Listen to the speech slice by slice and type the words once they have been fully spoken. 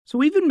So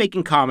we've been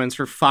making Commons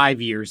for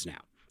 5 years now.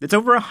 It's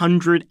over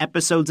 100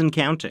 episodes and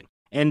counting.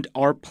 And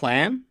our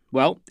plan?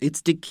 Well, it's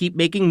to keep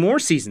making more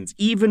seasons,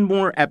 even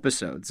more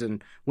episodes.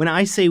 And when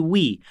I say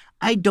we,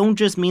 I don't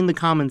just mean the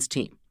Commons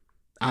team.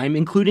 I'm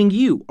including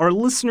you, our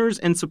listeners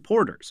and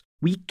supporters.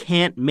 We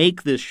can't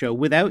make this show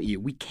without you.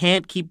 We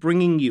can't keep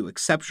bringing you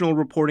exceptional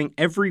reporting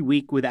every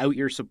week without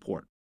your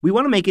support. We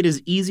want to make it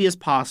as easy as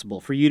possible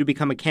for you to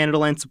become a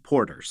Canadaland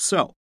supporter.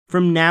 So,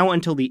 from now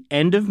until the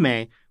end of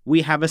May,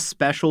 we have a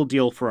special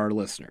deal for our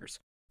listeners.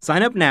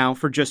 Sign up now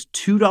for just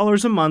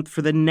 $2 a month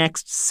for the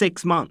next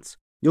 6 months.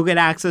 You'll get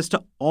access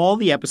to all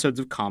the episodes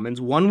of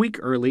Commons 1 week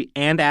early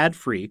and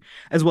ad-free,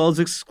 as well as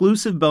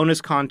exclusive bonus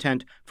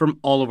content from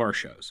all of our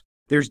shows.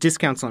 There's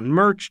discounts on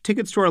merch,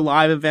 tickets to our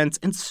live events,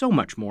 and so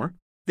much more.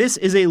 This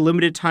is a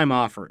limited time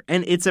offer,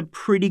 and it's a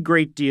pretty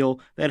great deal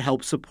that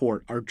helps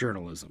support our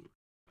journalism.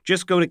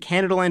 Just go to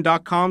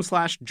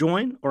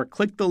Canadaland.com/join or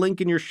click the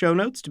link in your show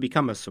notes to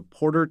become a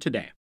supporter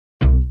today.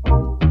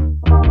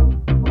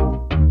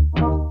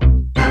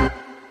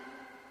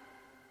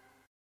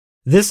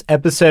 This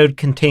episode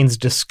contains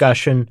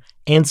discussion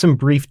and some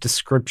brief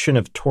description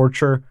of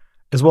torture,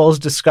 as well as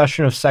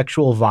discussion of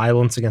sexual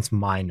violence against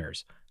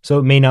minors, so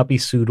it may not be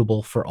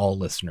suitable for all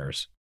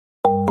listeners.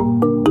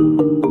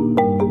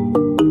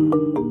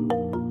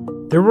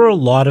 There were a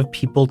lot of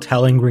people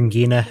telling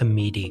Rangina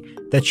Hamidi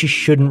that she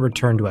shouldn't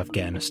return to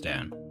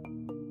Afghanistan.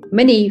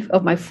 Many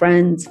of my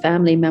friends,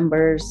 family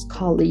members,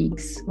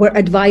 colleagues were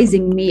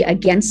advising me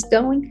against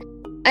going,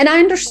 and I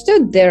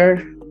understood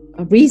their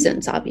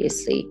reasons,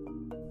 obviously.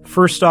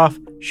 First off,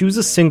 she was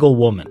a single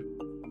woman.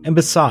 And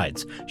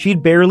besides, she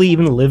had barely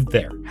even lived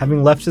there,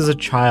 having left as a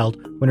child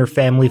when her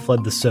family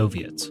fled the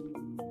Soviets.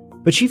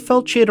 But she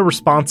felt she had a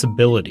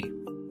responsibility.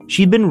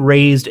 She'd been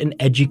raised and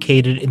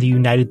educated in the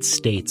United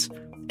States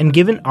and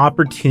given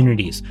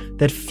opportunities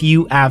that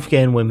few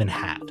Afghan women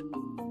had.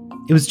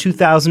 It was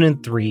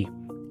 2003,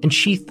 and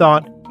she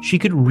thought she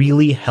could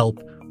really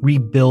help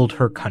rebuild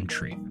her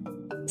country.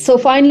 So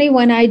finally,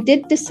 when I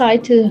did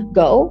decide to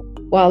go,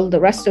 while the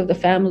rest of the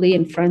family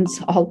and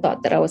friends all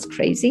thought that I was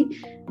crazy,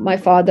 my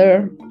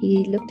father,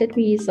 he looked at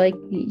me, he's like,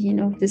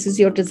 this is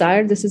your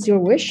desire, this is your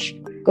wish,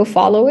 go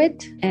follow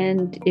it.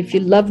 And if you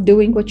love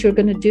doing what you're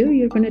going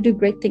to do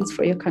great things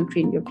for your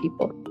country and your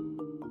people.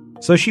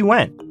 So she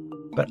went.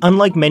 But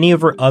unlike many of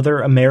her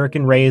other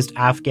American-raised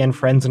Afghan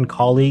friends and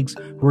colleagues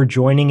who were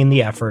joining in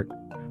the effort,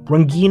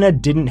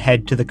 Rangina didn't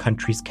head to the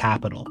country's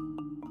capital.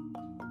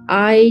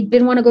 I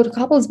didn't want to go to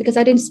Kabul because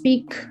I didn't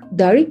speak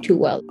Dari too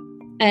well.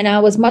 And I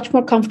was much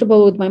more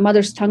comfortable with my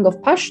mother's tongue of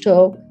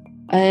Pashto.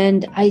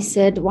 And I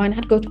said, why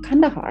not go to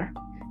Kandahar?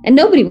 And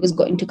nobody was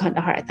going to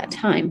Kandahar at that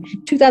time.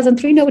 In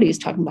 2003, nobody was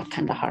talking about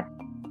Kandahar.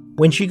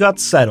 When she got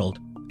settled,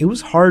 it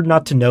was hard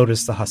not to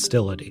notice the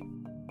hostility.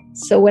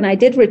 So when I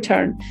did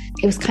return,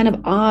 it was kind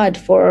of odd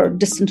for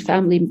distant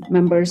family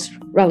members,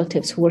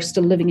 relatives who were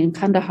still living in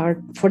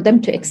Kandahar, for them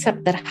to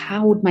accept that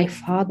how would my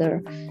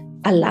father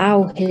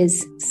allow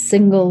his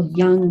single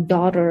young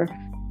daughter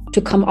to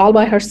come all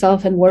by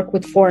herself and work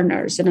with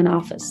foreigners in an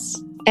office.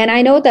 And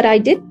I know that I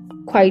did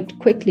quite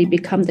quickly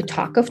become the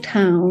talk of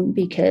town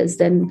because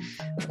then,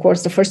 of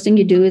course, the first thing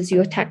you do is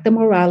you attack the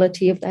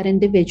morality of that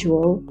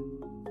individual.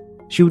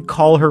 She would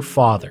call her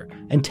father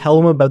and tell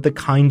him about the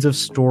kinds of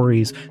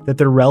stories that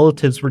their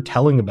relatives were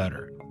telling about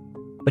her.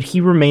 But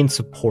he remained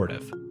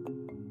supportive.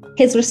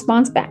 His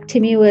response back to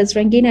me was,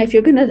 Rangina, if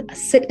you're going to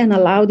sit and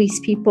allow these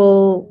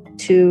people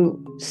to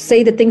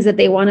say the things that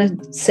they want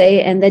to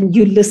say and then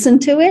you listen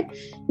to it,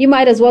 you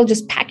might as well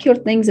just pack your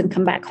things and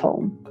come back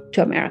home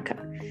to America.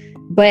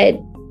 But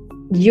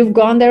you've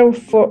gone there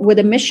with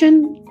a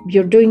mission.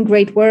 You're doing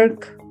great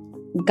work.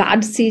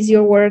 God sees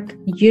your work.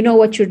 You know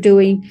what you're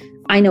doing.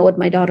 I know what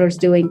my daughter's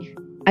doing.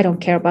 I don't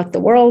care about the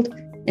world,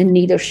 and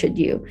neither should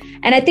you.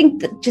 And I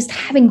think that just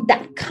having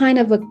that kind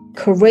of a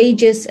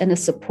courageous and a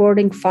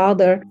supporting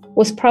father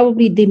was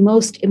probably the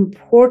most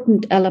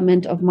important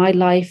element of my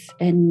life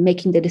in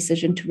making the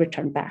decision to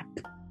return back.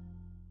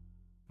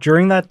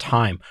 During that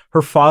time,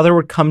 her father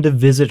would come to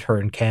visit her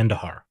in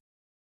Kandahar.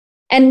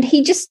 And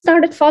he just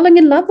started falling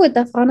in love with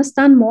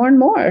Afghanistan more and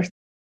more.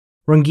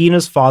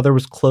 Rangina's father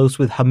was close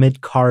with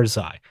Hamid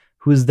Karzai,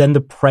 who was then the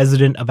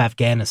president of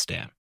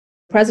Afghanistan.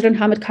 President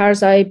Hamid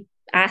Karzai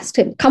asked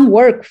him, come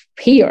work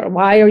here.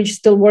 Why are you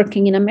still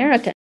working in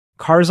America?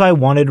 Karzai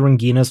wanted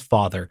Rangina's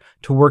father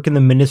to work in the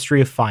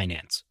Ministry of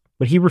Finance,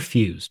 but he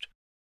refused.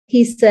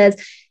 He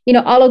says,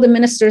 all of the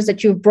ministers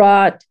that you've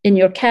brought in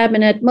your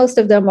cabinet, most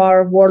of them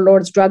are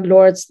warlords, drug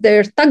lords,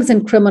 they're thugs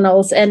and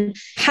criminals. And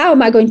how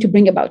am I going to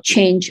bring about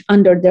change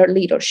under their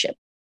leadership?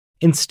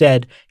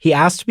 Instead, he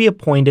asked to be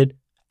appointed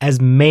as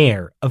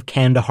mayor of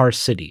Kandahar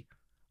city.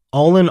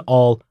 All in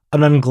all,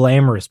 an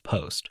unglamorous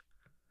post.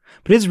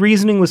 But his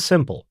reasoning was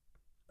simple.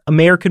 A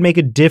mayor could make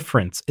a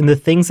difference in the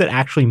things that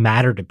actually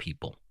matter to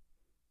people.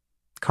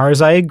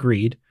 Karzai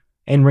agreed,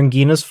 and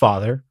Rangina's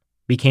father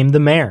became the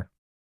mayor.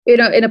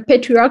 In a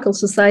patriarchal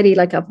society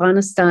like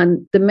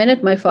Afghanistan, the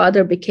minute my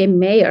father became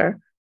mayor,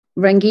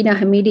 Rangina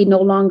Hamidi no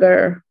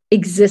longer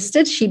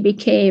existed. She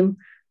became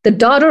the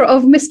daughter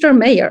of Mr.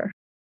 Mayor.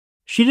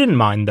 She didn't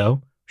mind,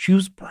 though. She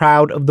was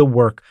proud of the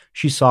work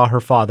she saw her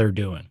father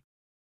doing.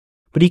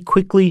 But he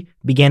quickly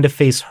began to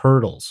face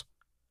hurdles.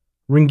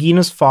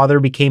 Rangina's father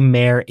became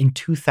mayor in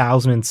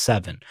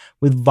 2007,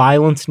 with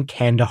violence in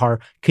Kandahar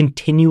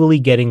continually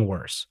getting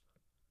worse.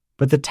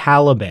 But the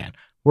Taliban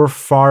were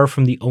far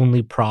from the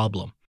only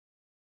problem.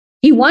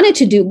 He wanted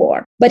to do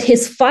more, but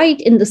his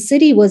fight in the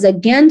city was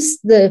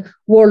against the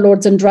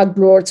warlords and drug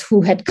lords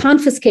who had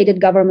confiscated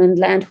government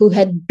land, who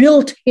had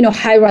built,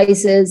 high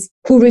rises,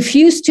 who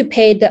refused to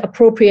pay the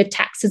appropriate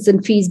taxes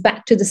and fees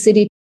back to the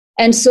city.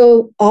 And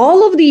so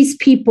all of these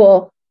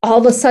people all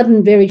of a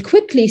sudden very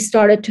quickly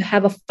started to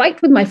have a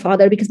fight with my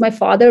father because my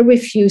father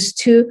refused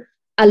to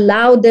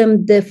allow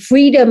them the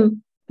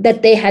freedom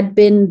that they had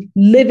been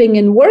living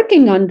and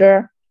working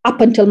under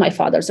up until my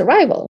father's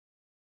arrival.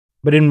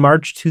 But in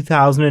March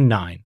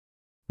 2009,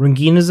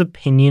 Rangina's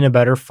opinion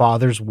about her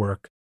father's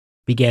work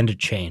began to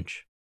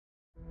change.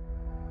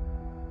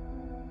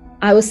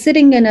 I was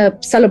sitting in a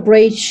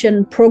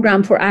celebration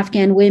program for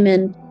Afghan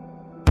women,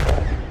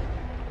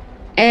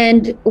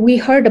 and we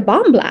heard a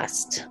bomb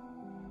blast.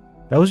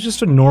 That was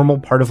just a normal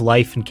part of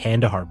life in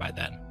Kandahar by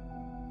then.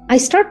 I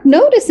start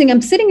noticing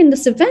I'm sitting in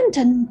this event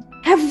and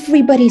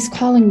everybody's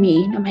calling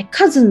me, my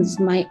cousins,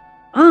 my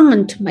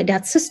aunt, my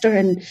dad's sister,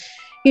 and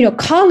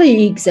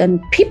colleagues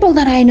and people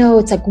that I know.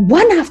 It's like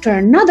one after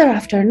another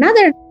after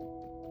another.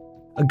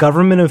 A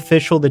government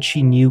official that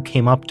she knew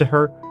came up to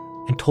her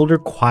and told her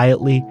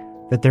quietly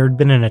that there had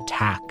been an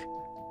attack.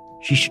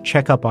 She should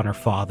check up on her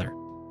father.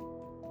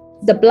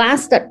 The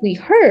blast that we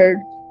heard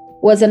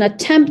was an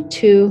attempt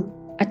to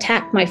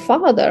attack my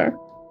father.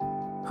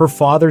 Her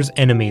father's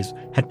enemies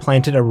had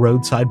planted a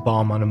roadside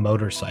bomb on a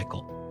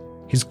motorcycle.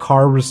 His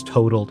car was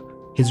totaled.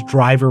 His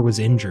driver was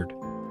injured.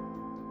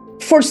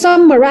 For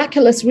some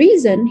miraculous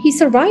reason, he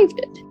survived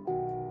it.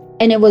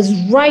 And it was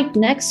right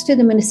next to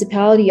the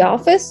municipality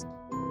office.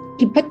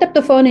 He picked up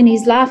the phone and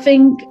he's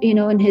laughing,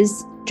 in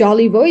his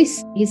jolly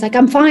voice. He's like,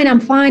 I'm fine.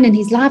 And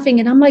he's laughing.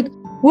 And I'm like,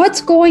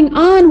 what's going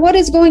on? What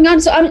is going on?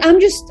 So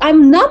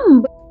I'm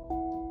numb.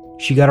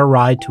 She got a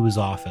ride to his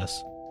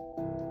office.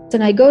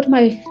 And I go to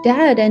my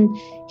dad and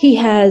he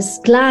has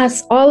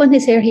glass all in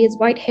his hair. He has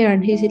white hair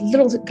and he has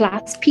little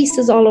glass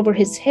pieces all over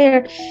his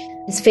hair.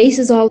 His face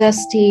is all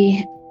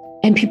dusty.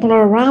 And people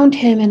are around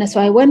him. And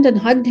so I went and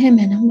hugged him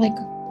and I'm like,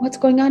 what's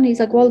going on? He's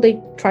like, well,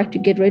 they tried to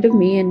get rid of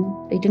me and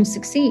they didn't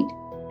succeed.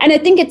 And I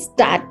think it's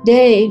that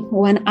day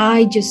when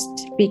I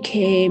just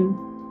became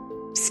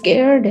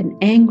scared and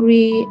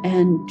angry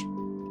and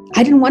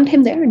I didn't want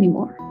him there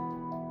anymore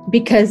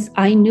because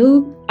I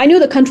knew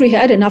the country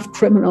had enough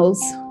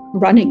criminals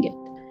running it.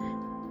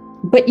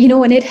 But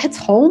when it hits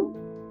home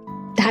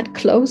that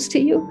close to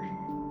you,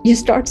 you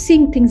start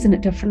seeing things in a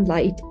different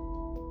light.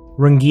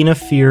 Rangina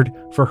feared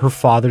for her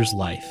father's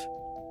life.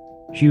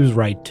 She was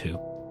right too.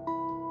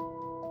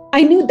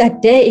 I knew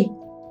that day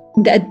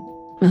that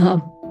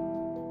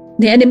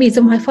the enemies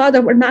of my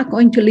father were not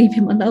going to leave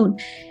him alone.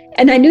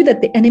 And I knew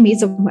that the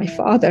enemies of my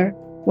father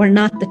were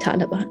not the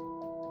Taliban.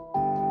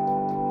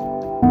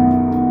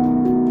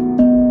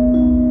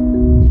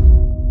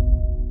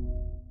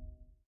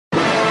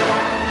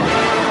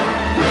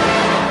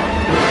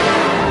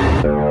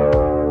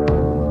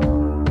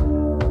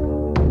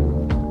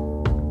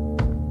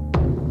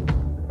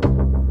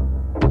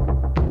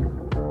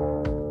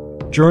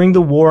 During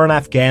the war in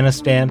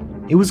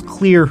Afghanistan, it was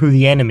clear who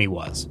the enemy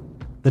was: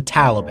 the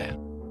Taliban,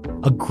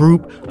 a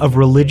group of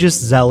religious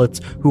zealots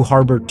who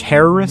harbored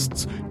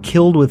terrorists,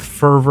 killed with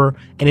fervor,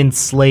 and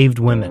enslaved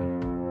women.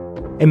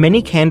 And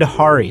many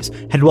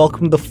Kandaharis had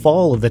welcomed the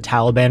fall of the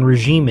Taliban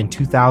regime in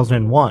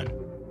 2001.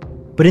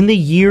 But in the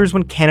years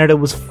when Canada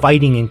was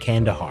fighting in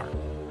Kandahar,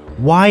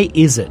 why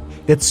is it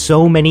that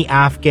so many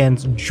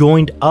Afghans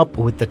joined up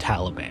with the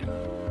Taliban?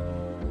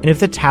 And if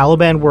the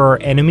Taliban were our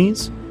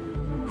enemies,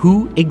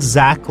 who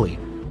exactly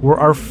were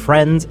our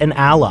friends and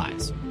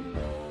allies?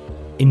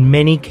 In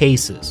many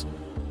cases,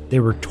 they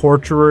were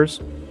torturers,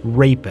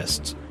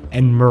 rapists,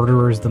 and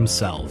murderers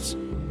themselves.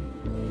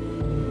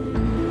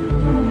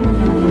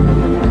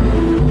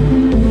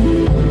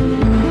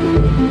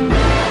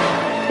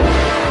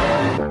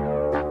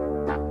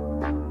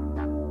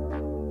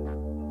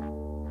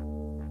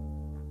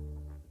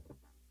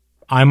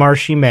 I'm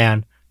Arshy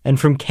Mann, and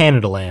from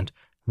Canadaland,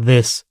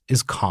 this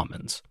is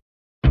Commons.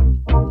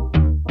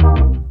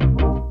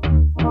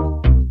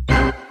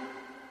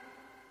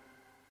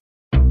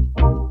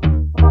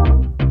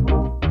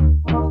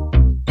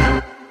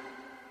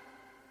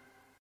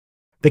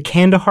 The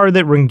Kandahar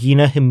that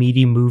Rangina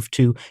Hamidi moved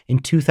to in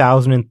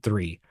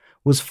 2003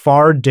 was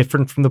far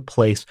different from the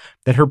place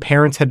that her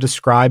parents had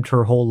described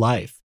her whole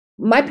life.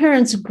 My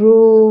parents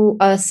grew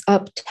us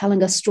up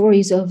telling us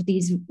stories of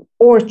these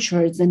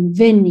orchards and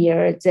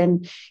vineyards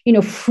and,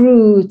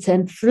 fruits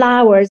and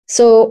flowers.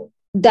 So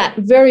that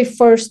very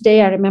first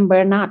day, I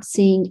remember not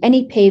seeing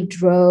any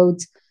paved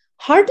roads,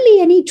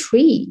 hardly any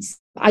trees.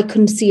 I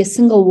couldn't see a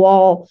single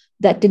wall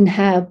that didn't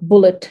have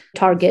bullet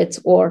targets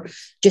or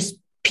just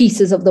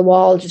pieces of the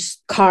wall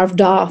just carved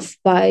off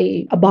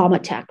by a bomb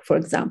attack, for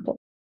example.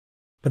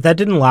 But that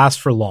didn't last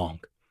for long.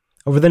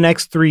 Over the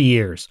next 3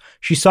 years,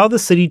 she saw the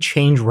city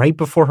change right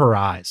before her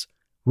eyes.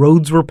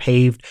 Roads were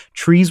paved,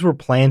 trees were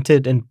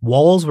planted, and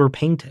walls were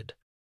painted.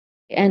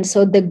 And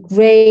so the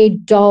gray,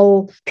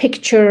 dull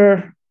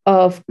picture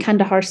of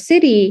Kandahar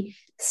city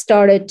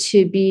started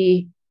to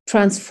be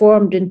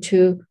transformed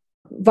into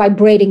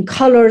vibrating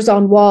colors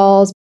on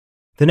walls.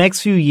 The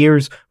next few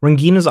years,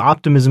 Rangina's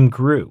optimism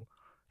grew,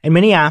 and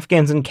many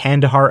Afghans in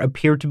Kandahar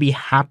appeared to be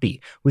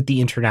happy with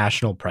the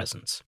international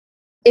presence.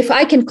 If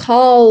I can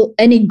call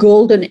any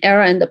golden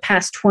era in the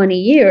past 20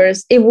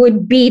 years, it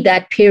would be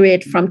that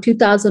period from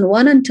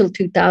 2001 until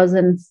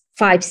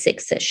 2005,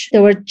 6-ish.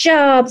 There were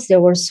jobs, there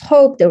was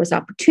hope, there was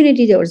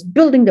opportunity, there was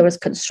building, there was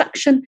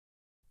construction.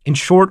 In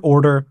short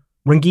order,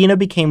 Rangina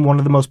became one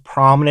of the most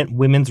prominent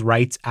women's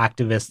rights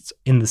activists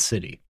in the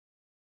city.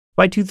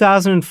 By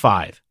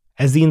 2005,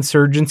 as the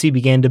insurgency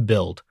began to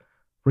build,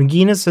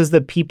 Rangina says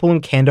that people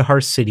in Kandahar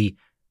city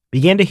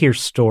began to hear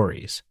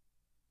stories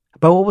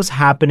about what was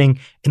happening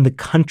in the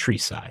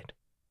countryside,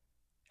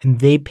 and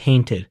they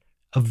painted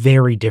a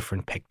very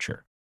different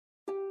picture.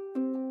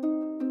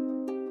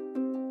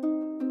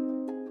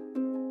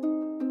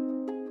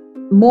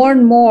 More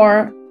and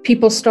more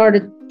people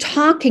started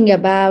talking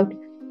about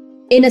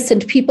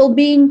innocent people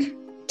being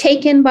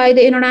taken by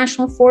the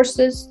international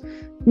forces,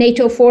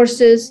 NATO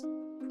forces,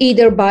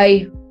 either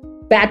by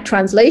bad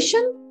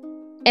translation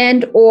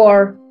and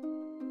or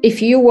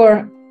if you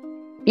were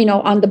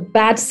on the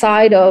bad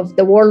side of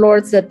the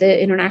warlords that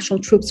the international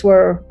troops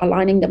were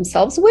aligning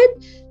themselves with,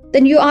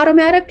 then you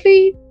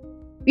automatically,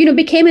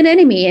 became an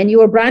enemy and you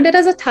were branded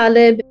as a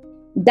Talib.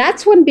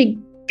 That's when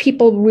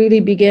people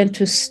really began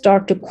to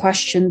start to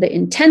question the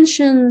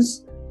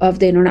intentions of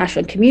the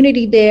international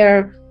community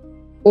there,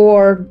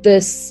 or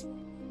this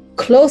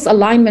close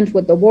alignment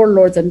with the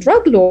warlords and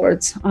drug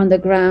lords on the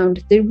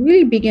ground. They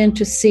really began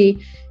to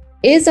see,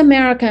 is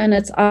America and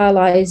its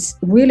allies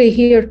really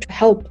here to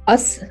help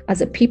us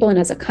as a people and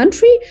as a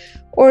country?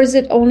 Or is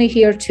it only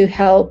here to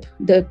help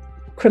the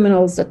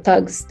criminals, the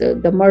thugs,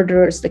 the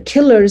murderers, the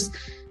killers,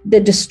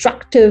 the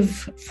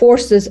destructive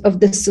forces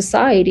of this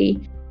society?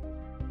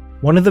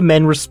 One of the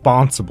men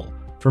responsible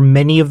for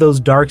many of those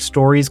dark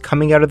stories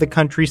coming out of the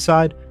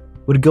countryside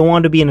would go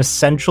on to be an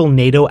essential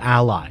NATO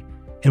ally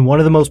and one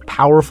of the most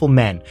powerful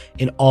men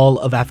in all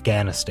of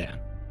Afghanistan,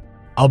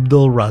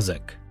 Abdul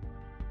Razik.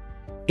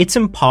 It's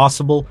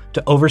impossible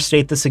to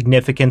overstate the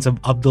significance of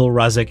Abdul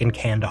Razik in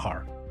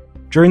Kandahar.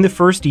 During the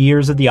first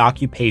years of the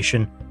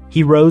occupation,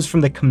 he rose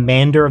from the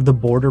commander of the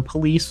border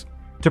police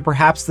to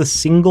perhaps the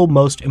single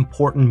most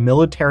important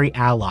military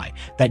ally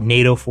that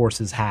NATO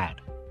forces had.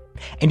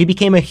 And he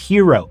became a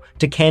hero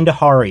to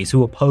Kandaharis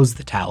who opposed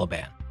the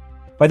Taliban.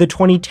 By the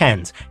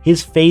 2010s,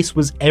 his face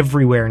was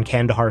everywhere in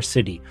Kandahar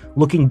city,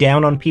 looking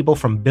down on people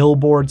from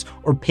billboards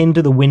or pinned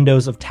to the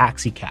windows of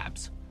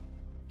taxicabs.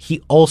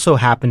 He also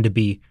happened to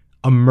be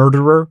a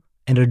murderer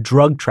and a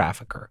drug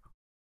trafficker.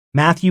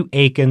 Matthew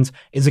Akins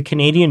is a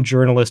Canadian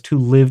journalist who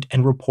lived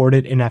and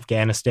reported in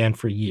Afghanistan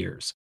for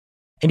years.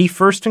 And he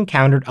first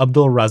encountered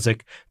Abdul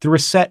Razik through a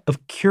set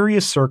of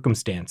curious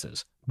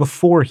circumstances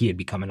before he had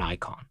become an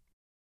icon.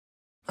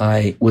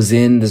 I was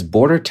in this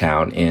border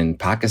town in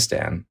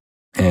Pakistan,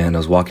 and I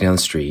was walking down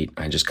the street.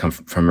 I just come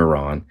from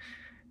Iran,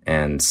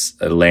 and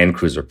a Land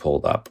Cruiser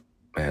pulled up,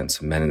 and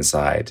some men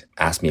inside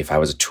asked me if I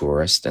was a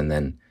tourist, and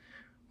then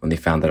when they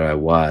found that I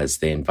was,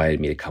 they invited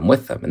me to come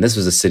with them. And this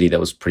was a city that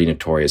was pretty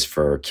notorious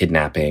for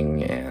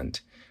kidnapping and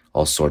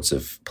all sorts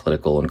of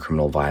political and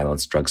criminal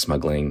violence, drug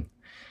smuggling.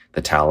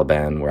 The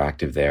Taliban were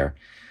active there.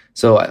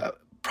 So I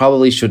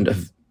probably shouldn't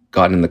have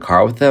gotten in the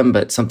car with them,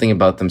 but something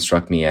about them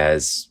struck me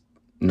as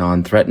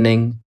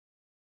non-threatening.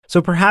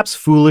 So perhaps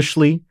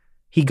foolishly,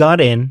 he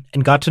got in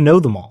and got to know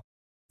them all.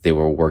 They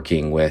were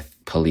working with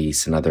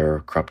police and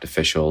other corrupt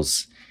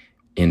officials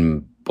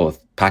in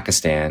both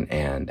Pakistan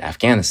and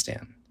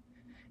Afghanistan.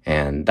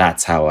 And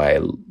that's how I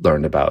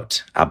learned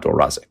about Abdul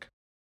Razik.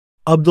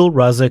 Abdul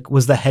Razik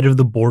was the head of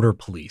the border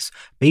police,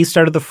 based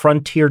out of the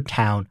frontier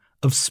town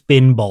of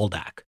Spin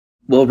Boldak.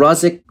 Well,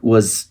 Razik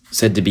was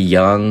said to be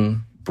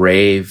young,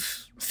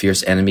 brave,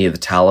 fierce enemy of the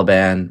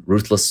Taliban,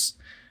 ruthless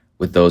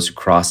with those who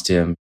crossed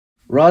him.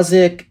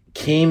 Razik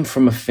came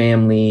from a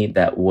family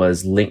that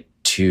was linked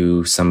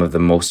to some of the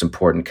most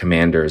important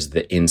commanders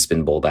in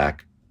Spin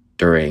Boldak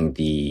during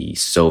the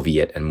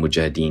Soviet and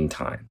Mujahideen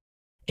time.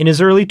 In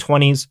his early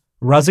 20s,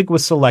 Razik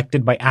was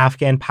selected by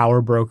Afghan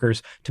power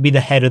brokers to be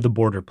the head of the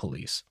border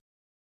police.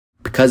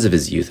 Because of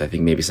his youth, I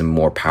think maybe some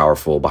more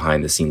powerful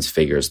behind-the-scenes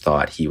figures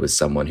thought he was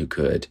someone who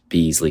could be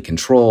easily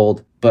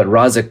controlled. But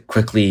Razik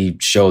quickly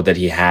showed that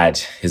he had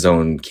his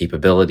own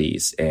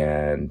capabilities.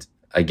 And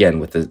again,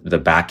 with the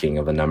backing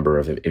of a number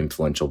of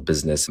influential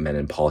businessmen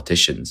and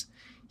politicians,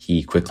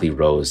 he quickly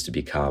rose to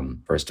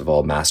become, first of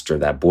all, master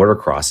of that border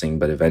crossing,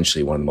 but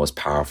eventually one of the most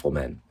powerful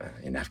men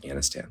in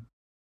Afghanistan.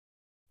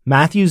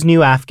 Matthew's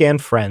new Afghan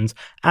friends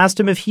asked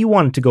him if he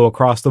wanted to go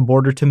across the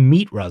border to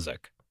meet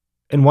Razik.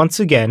 And once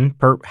again,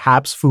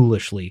 perhaps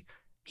foolishly,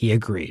 he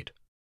agreed.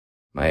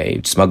 My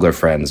smuggler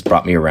friends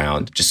brought me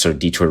around, just sort of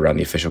detoured around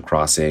the official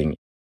crossing.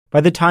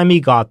 By the time he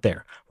got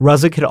there,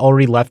 Razik had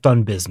already left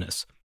on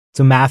business,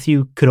 so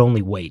Matthew could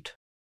only wait.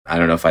 I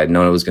don't know if I had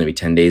known it was going to be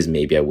 10 days,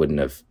 maybe I wouldn't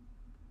have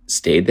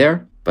stayed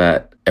there.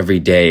 But every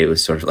day it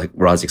was sort of like,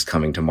 Razik's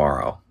coming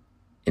tomorrow,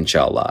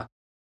 inshallah.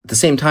 At the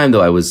same time,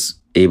 though, I was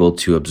able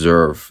to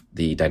observe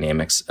the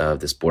dynamics of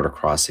this border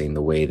crossing,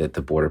 the way that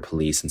the border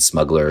police and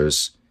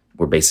smugglers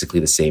were basically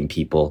the same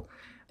people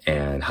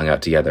and hung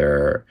out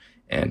together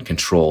and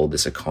controlled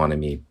this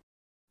economy.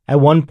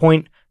 At one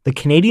point, the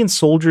Canadian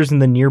soldiers in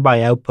the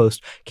nearby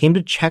outpost came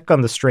to check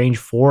on the strange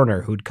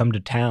foreigner who'd come to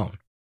town.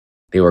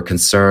 They were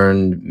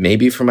concerned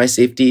maybe for my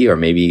safety or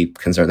maybe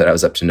concerned that I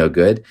was up to no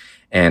good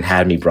and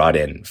had me brought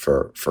in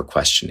for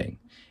questioning.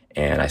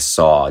 And I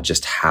saw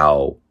just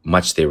how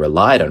much they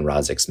relied on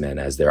Razik's men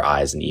as their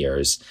eyes and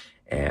ears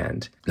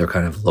and their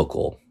kind of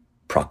local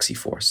proxy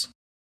force.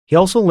 He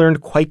also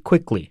learned quite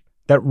quickly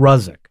that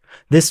Razik,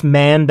 this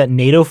man that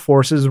NATO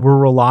forces were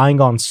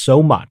relying on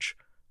so much,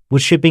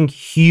 was shipping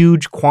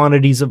huge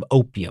quantities of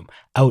opium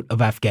out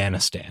of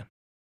Afghanistan.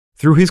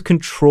 Through his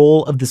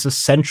control of this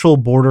essential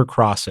border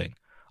crossing,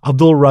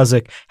 Abdul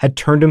Razik had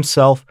turned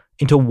himself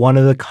into one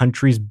of the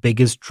country's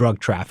biggest drug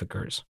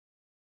traffickers.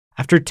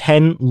 After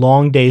 10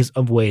 long days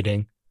of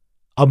waiting,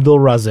 Abdul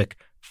Razik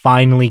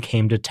finally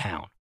came to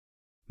town.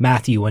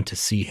 Matthew went to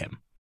see him.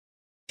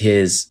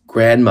 His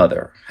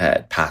grandmother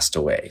had passed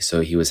away,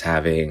 so he was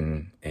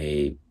having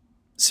a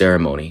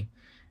ceremony.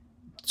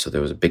 So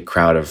there was a big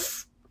crowd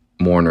of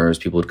mourners.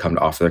 People would come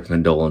to offer their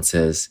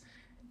condolences,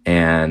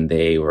 and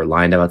they were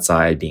lined up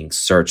outside being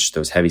searched.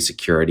 There was heavy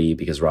security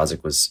because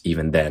Razik was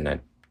even then a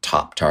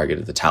top target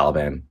of the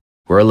Taliban.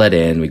 We're let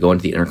in, we go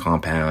into the inner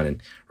compound,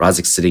 and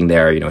Razik's sitting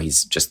there,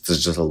 there's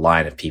just a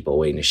line of people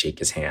waiting to shake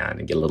his hand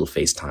and get a little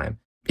FaceTime.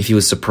 If he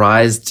was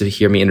surprised to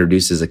hear me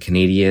introduced as a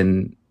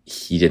Canadian,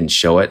 he didn't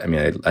show it. I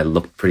mean, I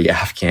looked pretty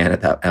Afghan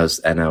at that, I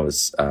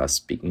was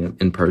speaking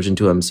in Persian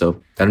to him,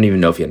 so I don't even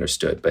know if he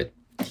understood, but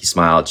he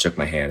smiled, shook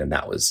my hand, and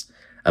that was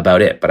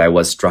about it. But I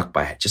was struck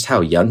by just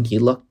how young he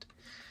looked.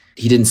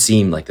 He didn't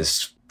seem like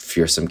this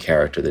fearsome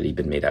character that he'd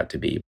been made out to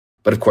be.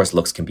 But of course,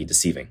 looks can be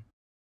deceiving.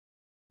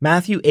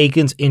 Matthew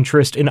Aiken's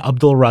interest in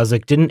Abdul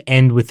Razik didn't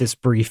end with this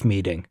brief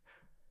meeting.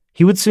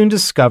 He would soon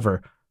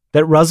discover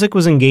that Razik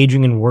was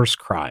engaging in worse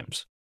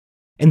crimes.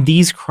 And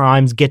these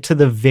crimes get to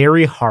the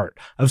very heart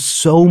of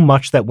so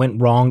much that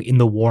went wrong in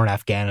the war in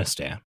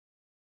Afghanistan.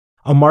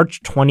 On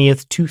March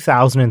 20th,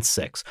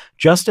 2006,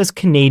 just as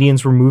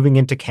Canadians were moving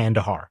into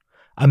Kandahar,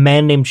 a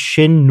man named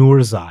Shin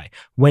Nurzai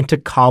went to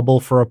Kabul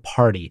for a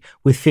party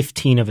with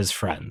 15 of his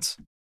friends.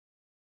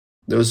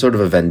 There was sort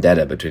of a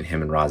vendetta between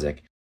him and Razik.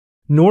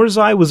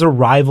 Nurzai was a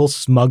rival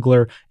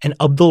smuggler, and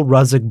Abdul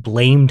Razik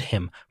blamed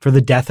him for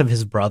the death of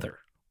his brother.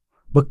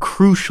 But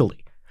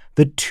crucially,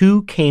 the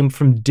two came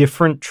from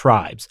different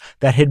tribes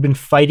that had been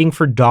fighting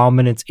for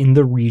dominance in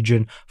the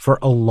region for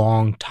a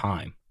long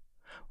time.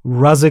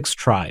 Razik's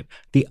tribe,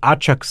 the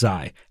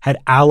Achakzai, had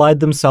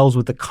allied themselves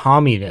with the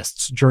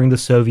communists during the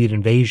Soviet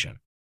invasion.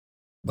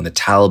 When the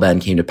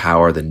Taliban came to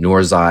power, the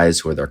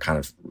Nurzais, who were their kind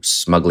of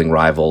smuggling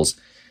rivals,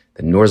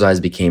 the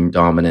Nurzais became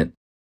dominant.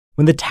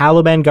 When the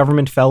Taliban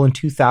government fell in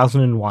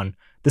 2001,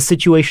 the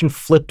situation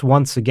flipped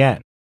once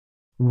again.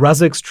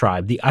 Razik's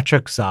tribe, the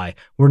Achakzai,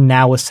 were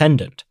now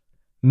ascendant.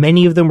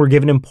 Many of them were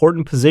given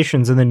important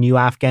positions in the new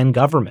Afghan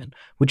government,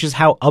 which is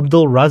how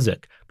Abdul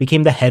Razik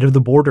became the head of the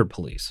border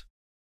police.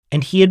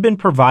 And he had been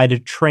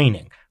provided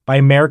training by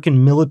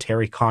American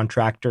military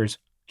contractors,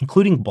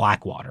 including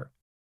Blackwater.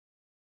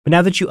 But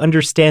now that you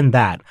understand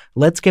that,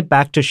 let's get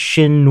back to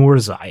Shin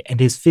Nurzai and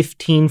his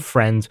 15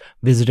 friends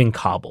visiting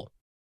Kabul.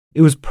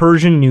 It was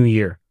Persian New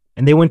Year,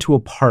 and they went to a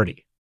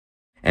party.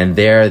 And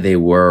there they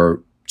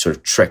were sort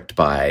of tricked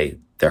by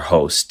their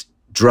host,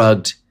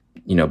 drugged,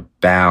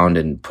 bound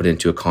and put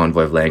into a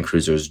convoy of Land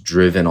Cruisers,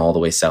 driven all the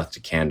way south to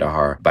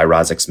Kandahar by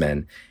Razik's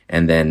men.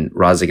 And then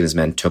Razik and his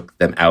men took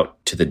them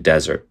out to the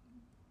desert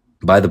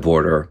by the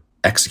border,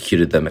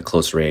 executed them at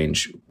close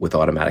range with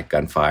automatic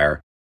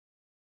gunfire.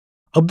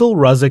 Abdul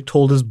Razik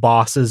told his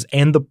bosses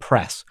and the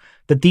press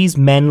that these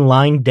men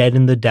lying dead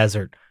in the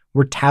desert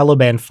were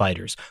Taliban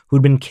fighters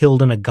who'd been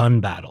killed in a gun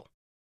battle.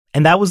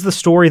 And that was the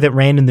story that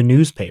ran in the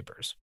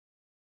newspapers.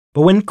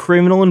 But when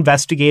criminal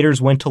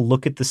investigators went to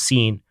look at the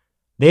scene,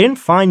 they didn't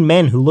find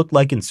men who looked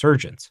like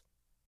insurgents.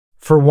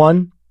 For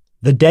one,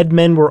 the dead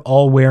men were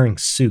all wearing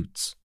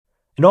suits,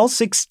 and all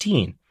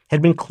 16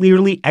 had been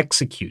clearly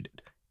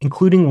executed,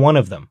 including one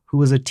of them, who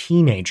was a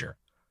teenager.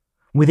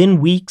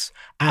 Within weeks,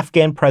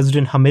 Afghan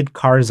President Hamid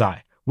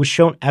Karzai was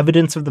shown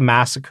evidence of the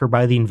massacre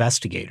by the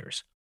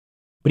investigators.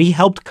 But he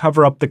helped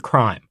cover up the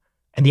crime,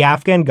 and the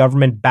Afghan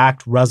government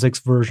backed Razik's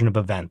version of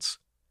events.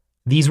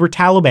 These were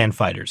Taliban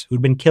fighters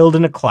who'd been killed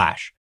in a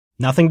clash.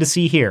 Nothing to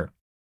see here.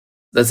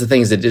 That's the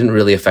thing, is it didn't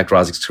really affect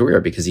Razik's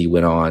career because he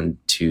went on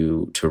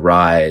to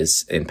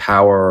rise in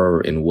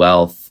power, in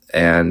wealth,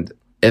 and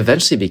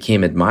eventually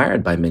became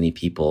admired by many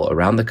people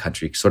around the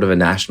country, sort of a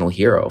national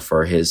hero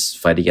for his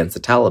fight against the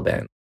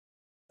Taliban.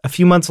 A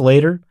few months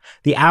later,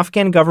 the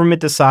Afghan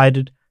government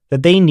decided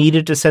that they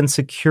needed to send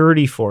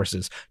security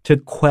forces to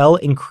quell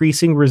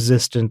increasing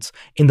resistance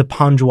in the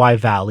Panjwai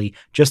Valley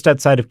just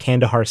outside of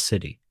Kandahar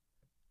city.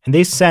 And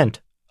they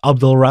sent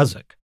Abdul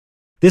Razik.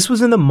 This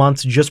was in the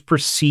months just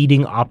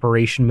preceding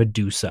Operation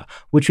Medusa,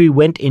 which we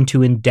went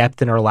into in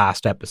depth in our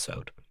last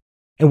episode.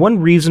 And one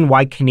reason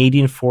why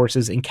Canadian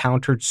forces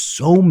encountered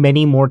so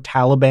many more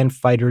Taliban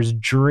fighters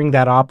during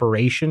that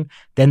operation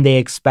than they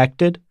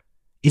expected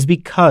is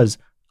because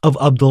of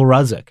Abdul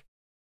Razik.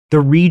 The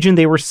region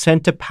they were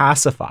sent to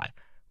pacify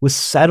was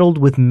settled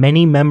with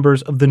many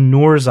members of the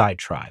Nurzai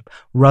tribe,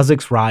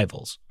 Razik's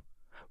rivals.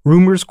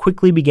 Rumors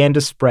quickly began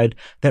to spread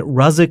that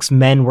Razik's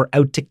men were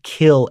out to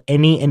kill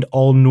any and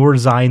all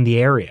Nurzai in the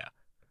area.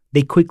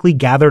 They quickly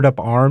gathered up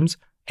arms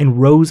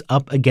and rose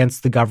up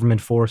against the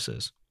government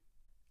forces.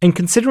 And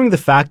considering the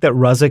fact that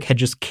Razik had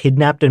just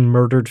kidnapped and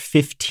murdered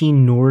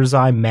 15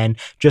 Nurzai men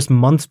just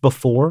months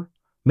before,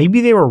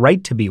 maybe they were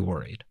right to be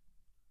worried.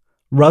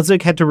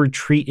 Razik had to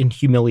retreat in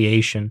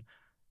humiliation,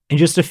 and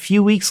just a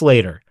few weeks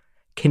later,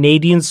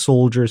 Canadian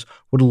soldiers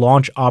would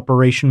launch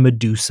Operation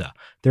Medusa,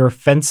 their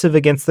offensive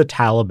against the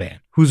Taliban,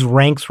 whose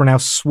ranks were now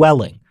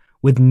swelling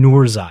with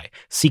Nurzai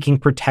seeking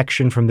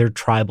protection from their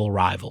tribal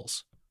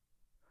rivals.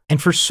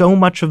 And for so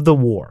much of the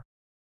war,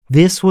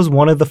 this was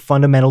one of the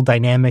fundamental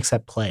dynamics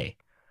at play.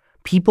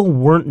 People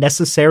weren't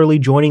necessarily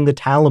joining the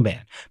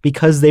Taliban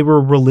because they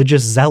were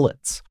religious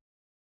zealots.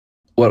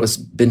 What has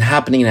been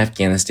happening in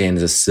Afghanistan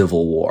is a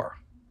civil war,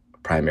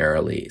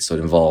 primarily. So it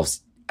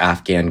involves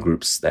Afghan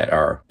groups that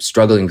are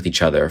struggling with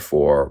each other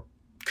for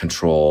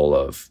control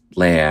of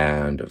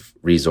land, of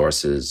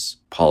resources,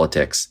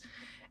 politics.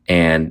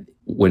 And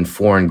when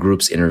foreign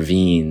groups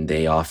intervene,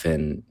 they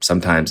often,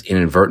 sometimes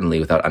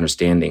inadvertently, without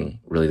understanding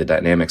really the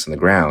dynamics on the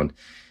ground,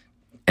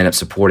 end up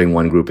supporting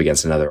one group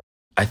against another.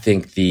 I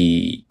think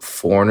the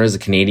foreigners, the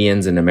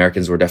Canadians and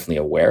Americans, were definitely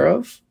aware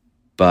of,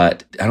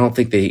 but I don't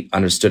think they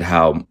understood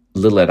how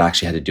little it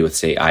actually had to do with,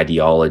 say,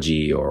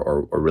 ideology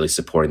or really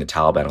supporting the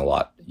Taliban a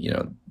lot.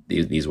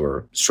 These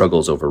were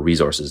struggles over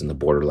resources in the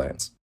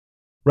borderlands.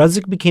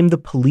 Razik became the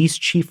police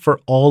chief for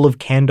all of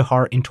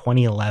Kandahar in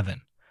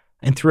 2011.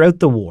 And throughout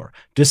the war,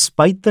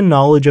 despite the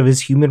knowledge of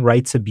his human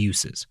rights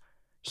abuses,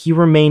 he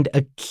remained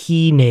a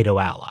key NATO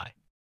ally.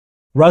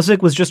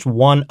 Razik was just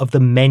one of the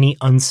many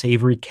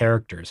unsavory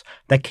characters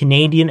that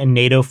Canadian and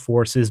NATO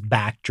forces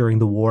backed during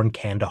the war in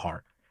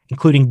Kandahar,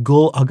 including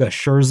Gul Agha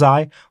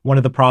Shirzai, one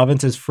of the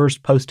province's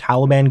first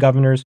post-Taliban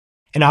governors,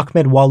 and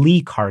Ahmed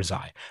Wali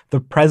Karzai,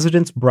 the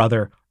president's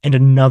brother and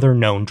another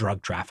known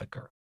drug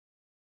trafficker.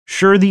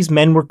 Sure, these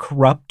men were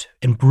corrupt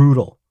and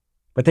brutal,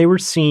 but they were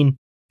seen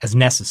as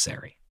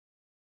necessary.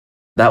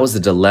 That was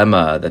the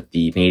dilemma that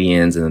the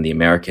Canadians and then the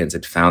Americans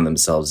had found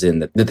themselves in,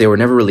 that they were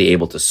never really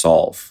able to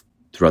solve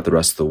throughout the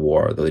rest of the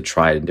war, though they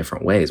tried in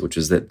different ways, which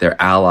was that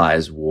their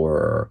allies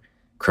were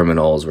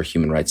criminals, were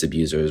human rights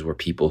abusers, were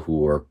people who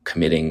were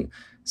committing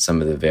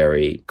some of the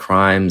very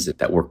crimes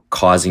that were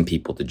causing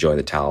people to join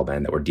the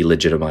Taliban, that were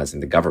delegitimizing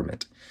the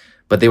government.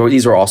 But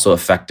these were also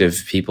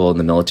effective people in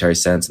the military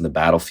sense, in the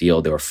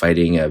battlefield. They were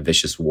fighting a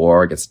vicious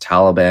war against the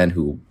Taliban,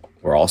 who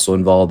were also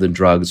involved in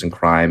drugs and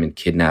crime and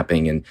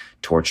kidnapping and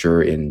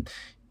torture and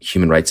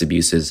human rights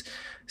abuses.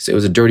 So it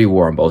was a dirty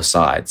war on both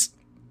sides.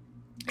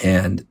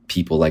 And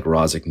people like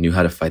Razik knew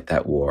how to fight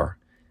that war,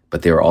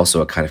 but they were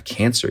also a kind of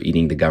cancer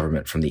eating the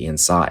government from the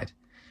inside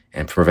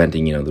and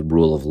preventing, the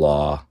rule of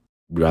law.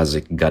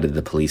 Razik gutted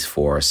the police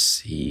force.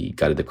 He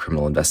gutted the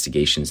criminal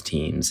investigations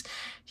teams.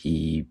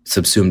 He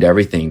subsumed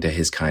everything to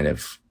his kind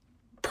of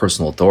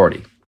personal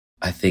authority.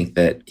 I think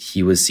that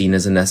he was seen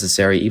as a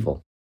necessary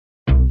evil.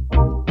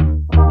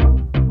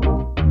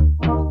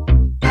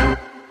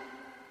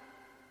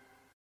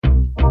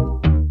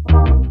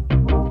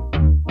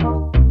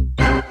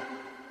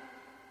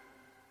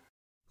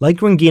 Like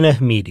Rangina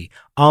Hamidi,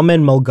 Ahmed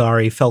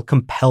Mulgari felt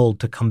compelled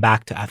to come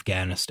back to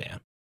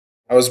Afghanistan.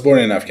 I was born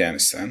in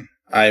Afghanistan.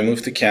 I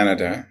moved to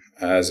Canada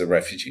as a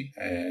refugee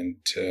and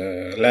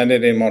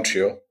landed in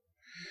Montreal,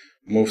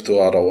 moved to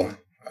Ottawa,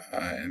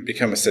 and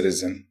became a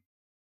citizen.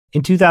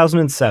 In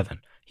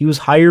 2007, he was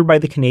hired by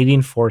the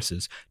Canadian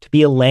Forces to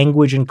be a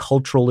language and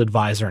cultural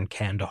advisor in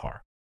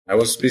Kandahar. I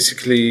was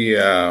basically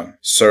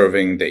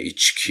serving the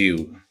HQ,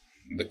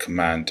 the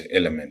command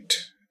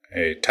element,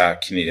 a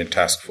Canadian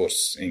task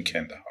force in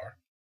Kandahar.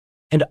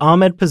 And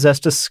Ahmed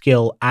possessed a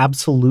skill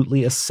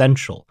absolutely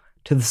essential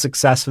to the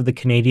success of the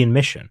Canadian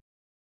mission.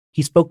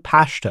 He spoke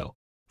Pashto,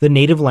 the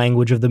native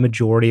language of the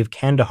majority of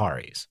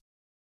Kandaharis.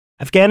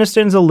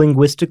 Afghanistan is a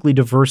linguistically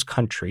diverse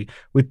country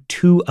with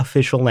two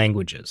official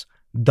languages,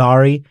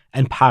 Dari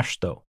and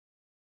Pashto.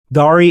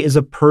 Dari is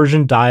a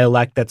Persian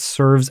dialect that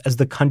serves as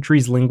the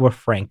country's lingua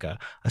franca,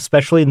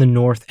 especially in the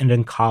north and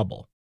in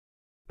Kabul.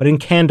 But in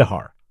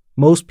Kandahar,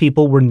 most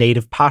people were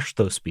native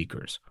Pashto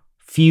speakers.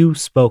 Few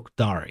spoke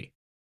Dari.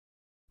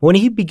 When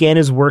he began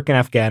his work in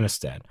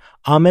Afghanistan,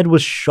 Ahmed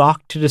was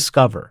shocked to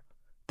discover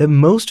that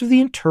most of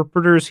the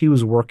interpreters he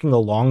was working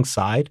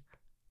alongside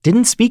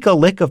didn't speak a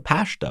lick of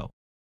Pashto.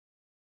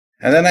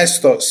 And then I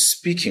started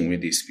speaking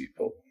with these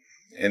people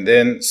And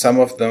then some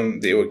of them,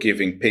 they were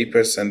giving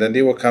papers, and then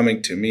they were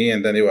coming to me,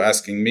 and then they were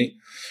asking me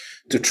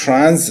to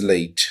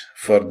translate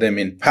for them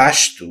in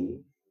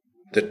Pashto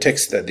the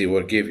text that they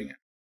were giving.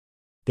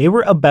 They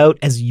were about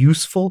as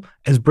useful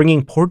as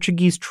bringing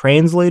Portuguese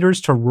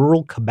translators to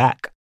rural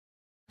Quebec.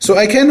 So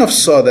I kind of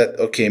saw that,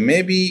 okay,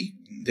 maybe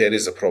there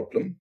is a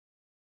problem.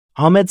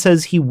 Ahmed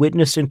says he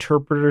witnessed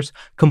interpreters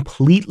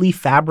completely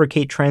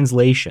fabricate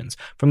translations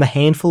from the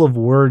handful of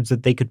words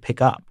that they could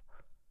pick up.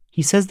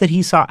 He says that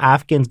he saw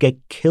Afghans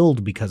get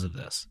killed because of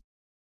this.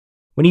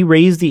 When he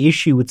raised the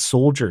issue with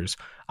soldiers,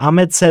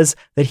 Ahmed says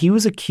that he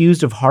was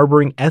accused of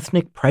harboring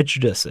ethnic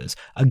prejudices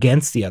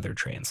against the other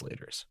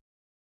translators.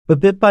 But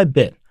bit by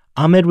bit,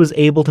 Ahmed was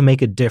able to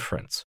make a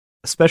difference,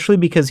 especially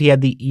because he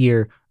had the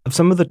ear of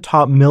some of the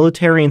top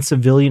military and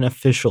civilian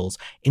officials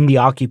in the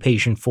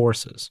occupation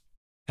forces.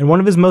 And one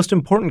of his most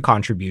important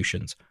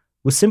contributions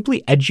was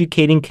simply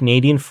educating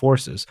Canadian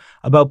forces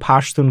about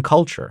Pashtun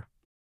culture.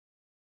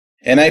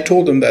 And I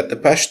told them that the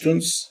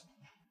Pashtuns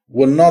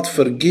will not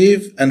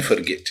forgive and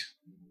forget.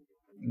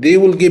 They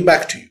will give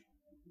back to you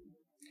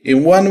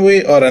in one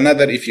way or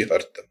another if you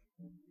hurt them,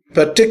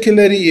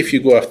 particularly if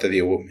you go after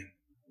their women.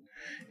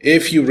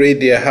 If you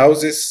raid their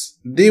houses,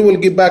 they will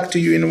give back to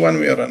you in one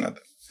way or another.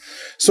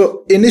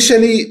 So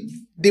initially,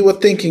 they were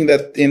thinking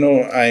that,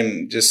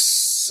 I'm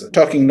just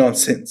talking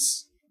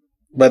nonsense.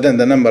 But then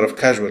the number of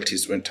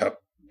casualties went up.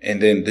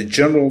 And then the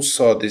general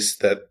saw this,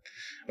 that,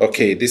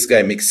 okay, this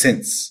guy makes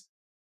sense.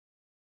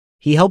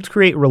 He helped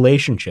create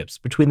relationships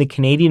between the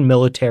Canadian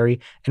military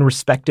and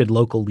respected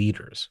local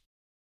leaders.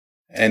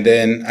 And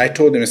then I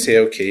told him,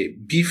 okay,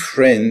 be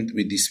friend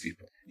with these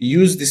people.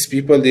 Use these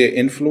people, their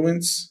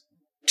influence,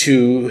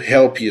 to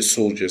help your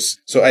soldiers.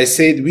 So I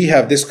said, we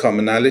have this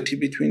commonality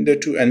between the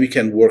two, and we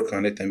can work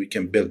on it, and we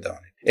can build on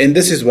it. And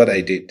this is what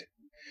I did.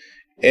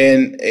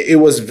 And it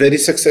was very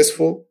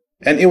successful.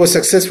 And it was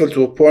successful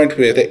to a point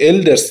where the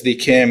elders, they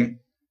came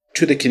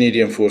to the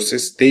Canadian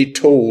forces. They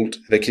told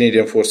the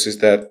Canadian forces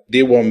that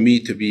they want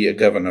me to be a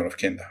governor of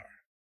Kandahar.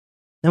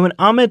 Now, when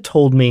Ahmed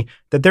told me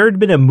that there had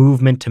been a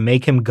movement to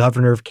make him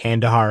governor of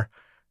Kandahar,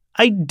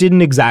 I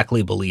didn't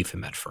exactly believe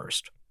him at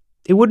first.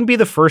 It wouldn't be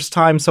the first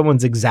time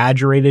someone's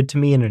exaggerated to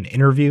me in an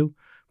interview,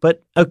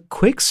 but a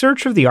quick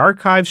search of the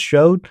archives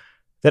showed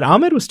that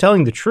Ahmed was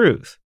telling the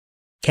truth.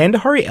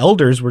 Kandahari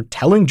elders were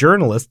telling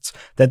journalists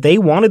that they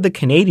wanted the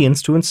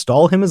Canadians to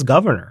install him as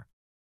governor.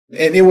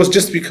 And it was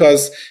just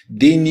because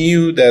they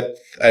knew that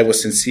I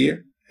was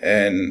sincere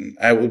and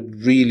I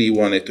would really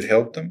wanted to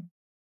help them.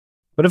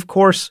 But of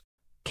course,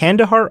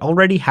 Kandahar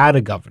already had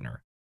a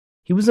governor.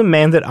 He was a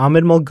man that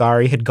Ahmed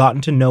Mulgari had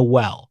gotten to know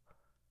well,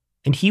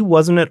 and he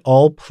wasn't at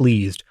all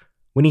pleased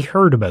when he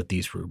heard about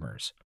these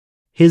rumors.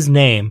 His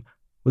name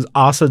was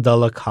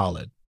Asadullah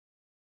Khalid.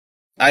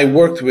 I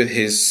worked with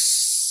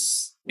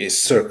his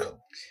circle,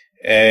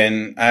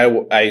 and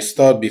I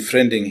started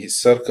befriending his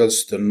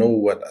circles to know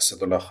what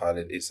Asadullah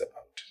Khalid is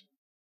about.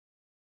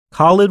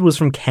 Khalid was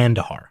from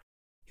Kandahar.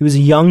 He was a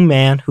young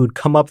man who had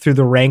come up through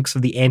the ranks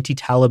of the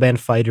anti-Taliban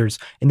fighters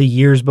in the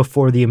years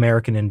before the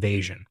American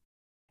invasion.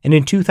 And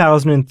in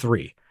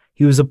 2003,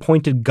 he was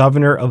appointed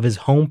governor of his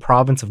home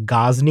province of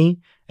Ghazni,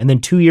 and then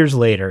 2 years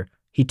later,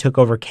 he took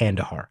over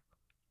Kandahar.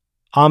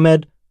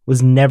 Ahmed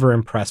was never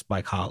impressed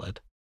by Khalid.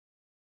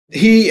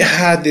 He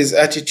had this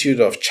attitude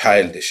of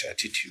childish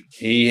attitude.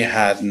 He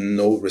had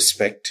no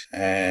respect,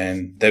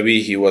 and the way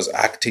he was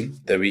acting,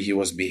 the way he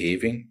was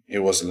behaving, it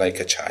was like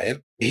a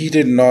child. He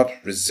did not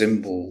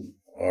resemble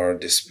or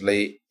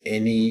display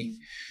any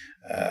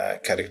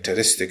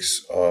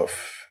characteristics of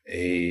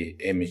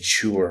a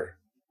mature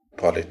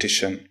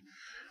politician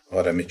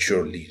or a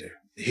mature leader.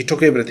 He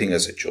took everything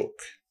as a joke.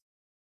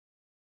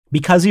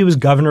 Because he was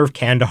governor of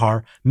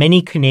Kandahar,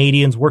 many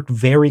Canadians worked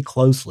very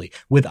closely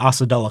with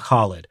Asadullah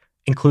Khalid,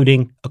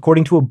 including,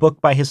 according to a book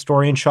by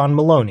historian Sean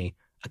Maloney,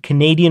 a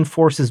Canadian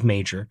Forces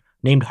major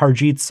named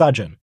Harjit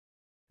Sajjan.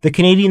 The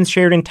Canadians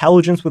shared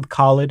intelligence with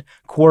Khalid,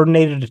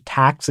 coordinated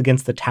attacks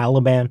against the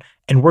Taliban,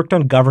 and worked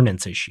on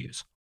governance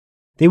issues.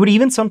 They would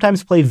even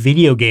sometimes play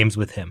video games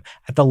with him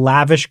at the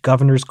lavish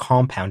governor's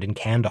compound in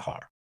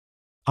Kandahar.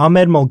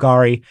 Ahmed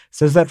Mulgari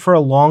says that for a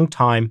long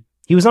time,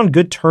 he was on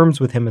good terms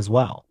with him as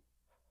well.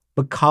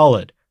 But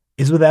Khalid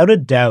is without a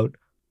doubt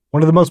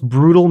one of the most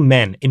brutal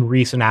men in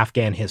recent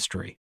Afghan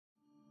history.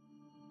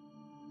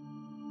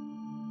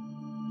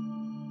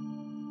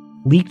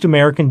 Leaked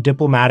American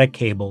diplomatic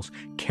cables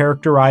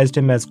characterized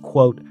him as,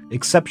 quote,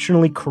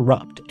 exceptionally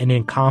corrupt and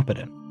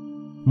incompetent.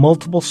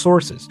 Multiple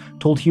sources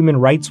told Human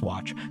Rights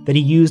Watch that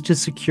he used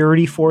his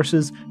security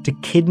forces to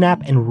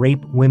kidnap and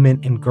rape women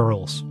and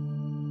girls.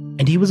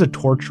 And he was a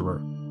torturer.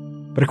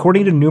 But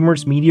according to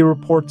numerous media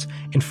reports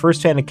and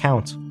first-hand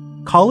accounts,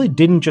 Khalid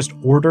didn't just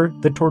order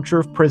the torture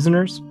of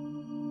prisoners,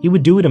 he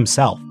would do it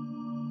himself.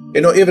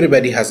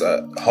 Everybody has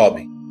a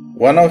hobby.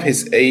 One of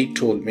his aides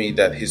told me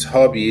that his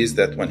hobby is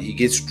that when he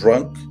gets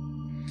drunk,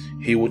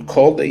 he would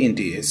call the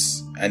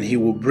NDS and he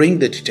would bring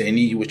the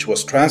detainee, which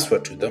was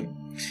transferred to them.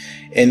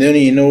 And then,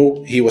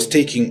 he was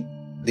taking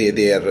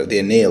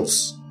their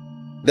nails.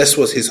 This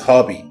was his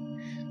hobby,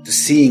 to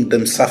seeing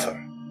them suffer.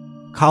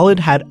 Khalid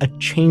had a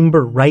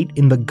chamber right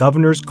in the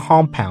governor's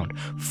compound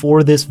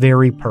for this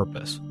very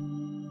purpose.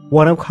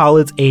 One of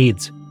Khalid's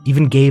aides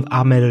even gave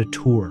Ahmed a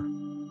tour.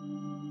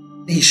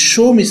 He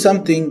showed me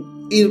something.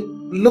 It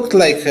looked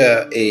like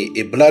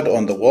a blood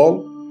on the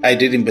wall. I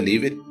didn't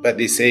believe it, but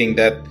he's saying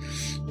that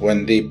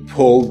when they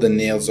pulled the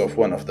nails of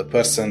one of the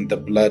person, the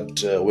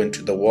blood went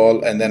to the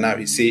wall. And then now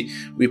you see,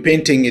 we're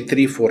painting it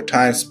 3-4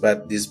 times,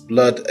 but this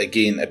blood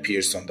again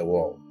appears on the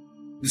wall.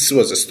 This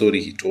was a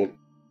story he told.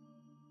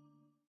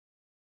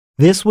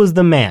 This was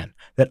the man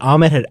that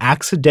Ahmed had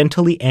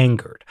accidentally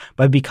angered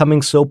by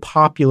becoming so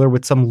popular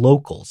with some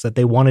locals that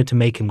they wanted to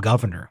make him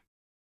governor.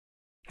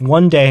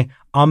 One day,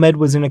 Ahmed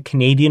was in a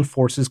Canadian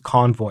Forces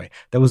convoy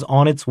that was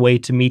on its way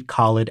to meet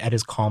Khalid at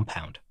his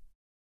compound.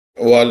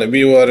 While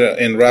we were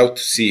en route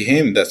to see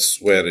him,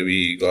 that's where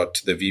we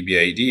got the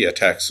VBID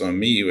attacks on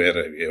me, where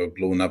we were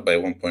blown up by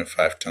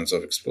 1.5 tons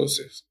of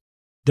explosives.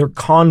 Their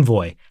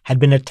convoy had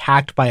been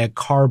attacked by a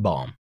car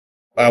bomb.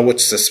 I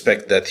would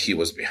suspect that he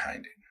was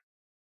behind it.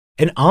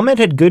 And Ahmed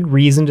had good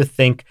reason to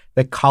think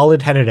that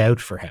Khalid had it out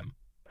for him.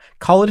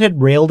 Khalid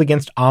had railed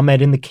against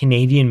Ahmed in the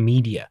Canadian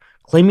media,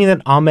 claiming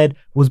that Ahmed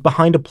was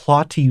behind a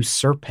plot to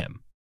usurp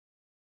him.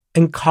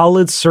 And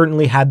Khalid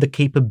certainly had the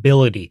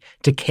capability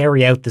to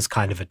carry out this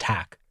kind of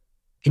attack.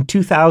 In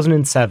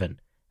 2007,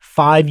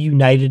 5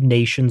 United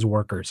Nations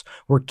workers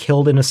were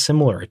killed in a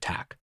similar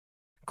attack.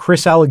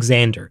 Chris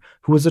Alexander,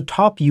 who was a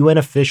top UN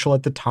official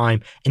at the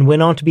time and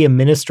went on to be a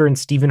minister in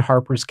Stephen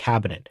Harper's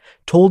cabinet,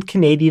 told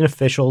Canadian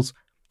officials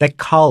that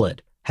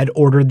Khalid had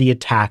ordered the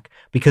attack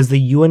because the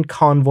UN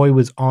convoy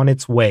was on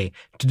its way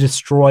to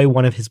destroy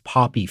one of his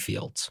poppy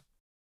fields.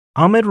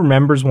 Ahmed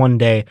remembers one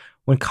day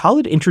when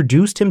Khalid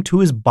introduced him to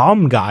his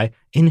bomb guy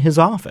in his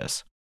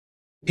office.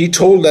 He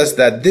told us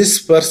that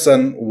this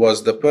person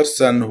was the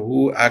person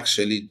who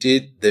actually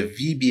did the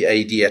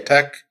VBID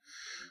attack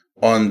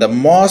on the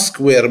mosque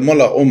where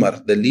Mullah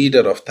Omar, the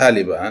leader of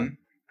Taliban,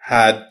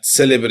 had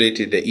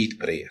celebrated the Eid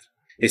prayer.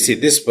 He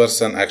said this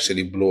person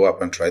actually blew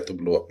up and tried to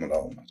blow up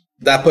Mullah Omar.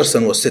 That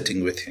person was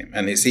sitting with him,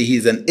 and he said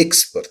he's an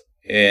expert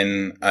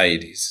in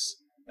IEDs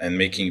and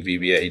making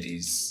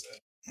VBIDs.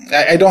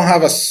 I don't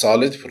have a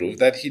solid proof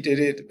that he did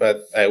it,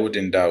 but I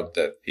wouldn't doubt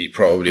that he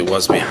probably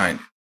was behind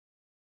it.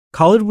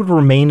 Khalid would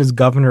remain as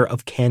governor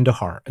of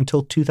Kandahar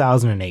until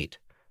 2008.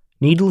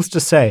 Needless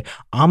to say,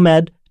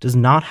 Ahmed does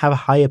not have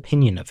a high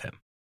opinion of him.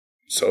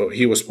 So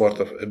he was part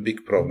of a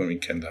big problem in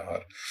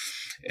Kandahar.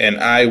 And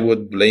I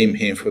would blame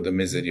him for the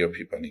misery of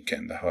people in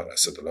Kandahar,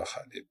 Asadullah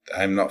Khalid.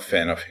 I'm not a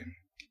fan of him.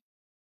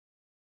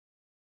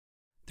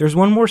 There's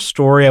one more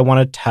story I want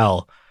to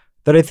tell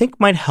that I think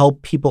might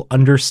help people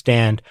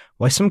understand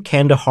why some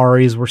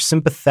Kandaharis were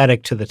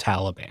sympathetic to the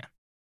Taliban.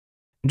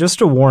 And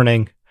just a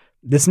warning,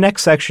 this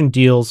next section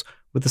deals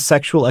with the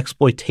sexual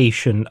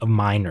exploitation of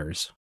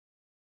minors.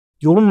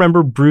 You'll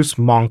remember Bruce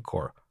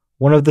Moncor,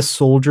 one of the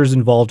soldiers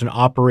involved in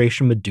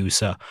Operation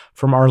Medusa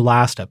from our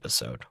last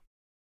episode.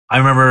 I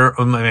remember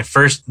my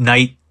first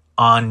night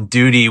on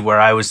duty where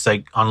I was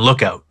like on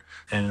lookout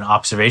in an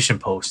observation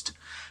post,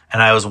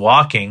 and I was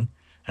walking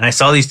and I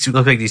saw these two,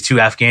 look like these two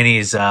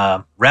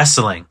Afghanis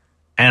wrestling,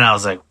 and I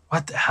was like,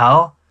 what the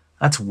hell?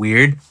 That's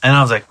weird. And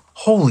I was like,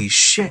 holy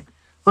shit,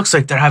 looks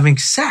like they're having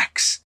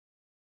sex.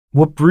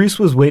 What Bruce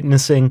was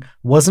witnessing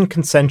wasn't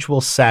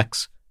consensual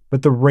sex,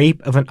 but the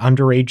rape of an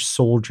underage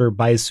soldier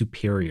by his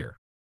superior.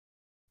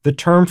 The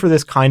term for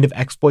this kind of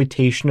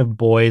exploitation of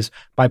boys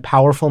by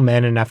powerful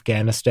men in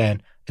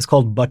Afghanistan is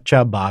called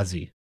bacha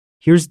bazi.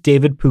 Here's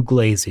David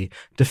Pugliese,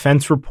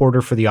 defense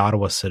reporter for the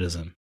Ottawa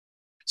Citizen.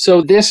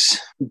 So this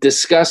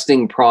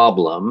disgusting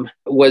problem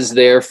was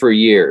there for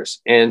years.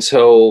 And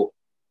so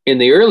in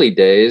the early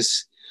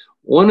days,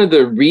 one of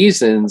the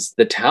reasons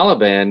the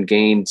Taliban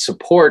gained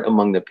support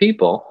among the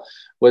people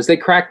was they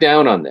cracked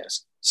down on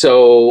this.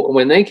 So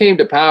when they came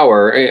to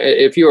power,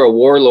 if you're a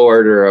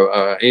warlord or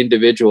an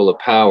individual of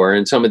power,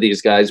 and some of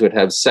these guys would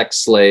have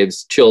sex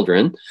slaves,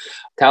 children,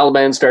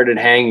 Taliban started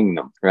hanging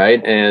them,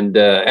 right, and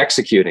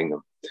executing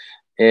them.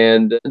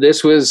 And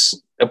this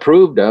was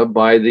approved of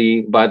by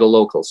the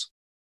locals.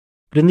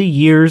 But in the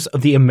years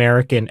of the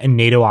American and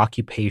NATO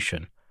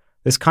occupation,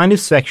 this kind of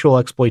sexual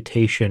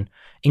exploitation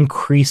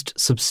increased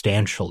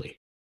substantially.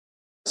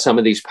 Some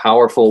of these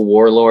powerful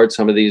warlords,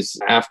 some of these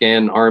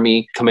Afghan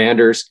army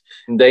commanders,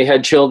 they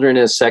had children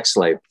as sex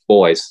slave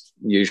boys,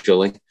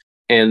 usually.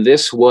 And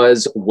this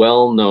was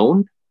well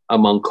known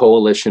among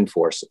coalition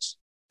forces.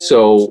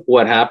 So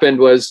what happened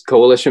was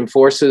coalition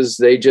forces,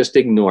 they just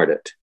ignored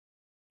it.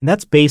 And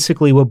that's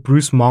basically what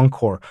Bruce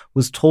Moncor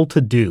was told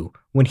to do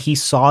when he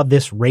saw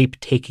this rape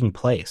taking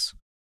place.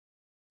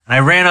 And I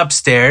ran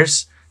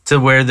upstairs to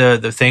where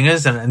the thing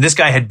is, and this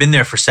guy had been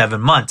there for 7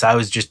 months. I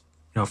was just,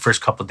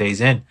 first couple of days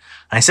in. And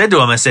I said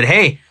to him,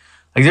 hey,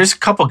 like there's a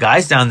couple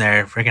guys down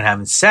there freaking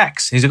having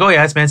sex. He's like, oh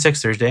yeah, it's Man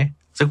Sex Thursday.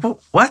 It's like, well,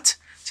 what?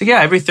 He's like,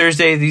 yeah, every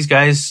Thursday these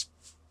guys,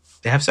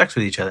 they have sex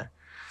with each other.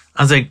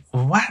 I was like,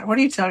 well, what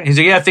are you talking? He's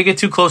like, yeah, if they get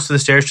too close to the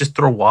stairs, just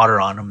throw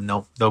water on them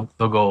and they'll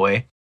go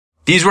away.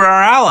 These were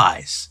our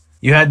allies.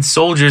 You had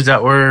soldiers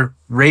that were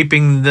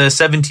raping the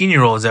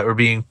 17-year-olds that were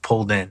being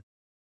pulled in.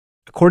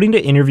 According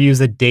to interviews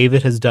that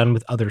David has done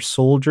with other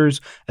soldiers,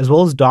 as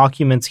well as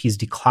documents he's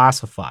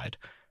declassified,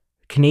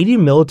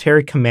 Canadian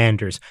military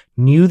commanders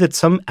knew that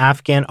some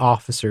Afghan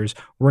officers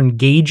were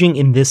engaging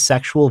in this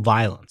sexual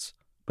violence,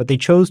 but they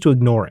chose to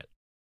ignore it.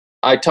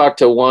 I talked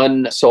to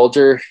one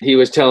soldier. He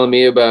was telling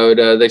me about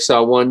they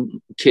saw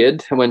one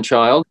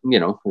child,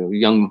 a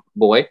young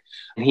boy,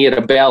 and he had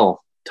a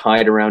bell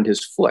tied around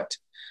his foot.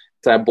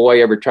 If that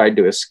boy ever tried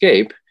to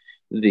escape,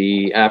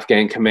 the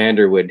Afghan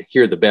commander would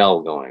hear the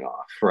bell going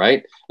off,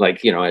 right?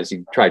 As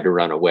he tried to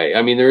run away.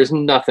 I mean, there is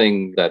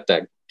nothing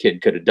that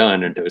kid could have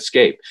done to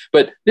escape.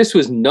 But this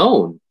was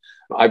known.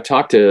 I've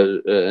talked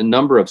to a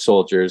number of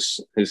soldiers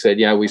who said,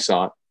 yeah, we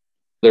saw it.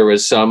 There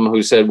was some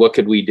who said, what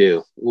could we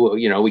do?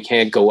 We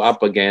can't go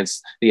up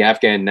against the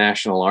Afghan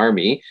National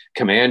Army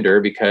commander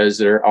because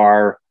they're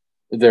our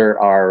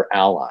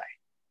ally.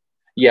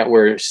 Yet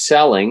we're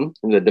selling,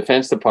 the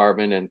Defense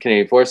Department and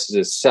Canadian Forces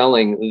is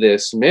selling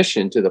this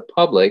mission to the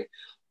public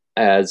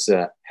as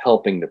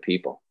helping the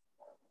people,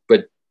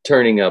 but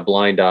turning a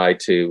blind eye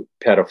to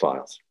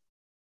pedophiles.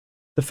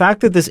 The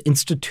fact that this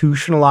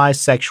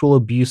institutionalized sexual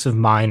abuse of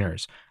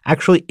minors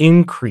actually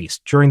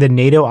increased during the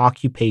NATO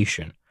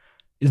occupation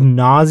is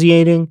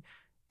nauseating,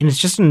 and it's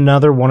just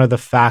another one of the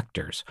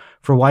factors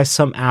for why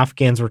some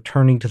Afghans were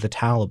turning to the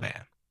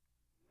Taliban.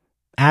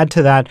 Add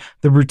to that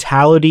the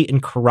brutality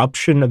and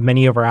corruption of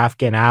many of our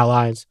Afghan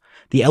allies,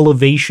 the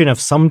elevation of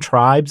some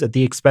tribes at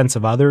the expense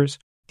of others,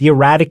 the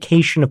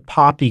eradication of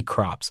poppy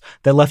crops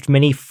that left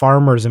many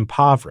farmers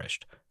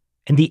impoverished,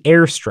 and the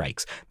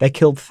airstrikes that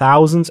killed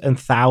thousands and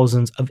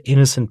thousands of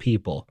innocent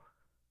people.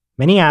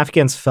 Many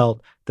Afghans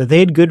felt that they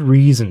had good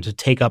reason to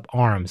take up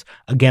arms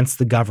against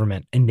the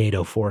government and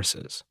NATO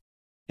forces.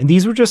 And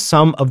these were just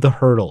some of the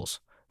hurdles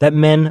that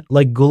men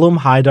like Ghulam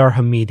Haidar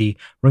Hamidi,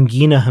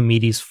 Rangina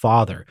Hamidi's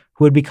father,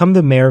 who had become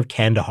the mayor of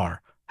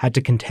Kandahar, had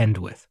to contend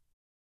with.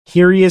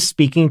 Here he is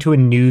speaking to a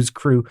news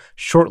crew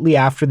shortly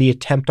after the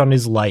attempt on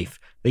his life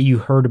that you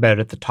heard about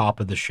at the top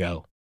of the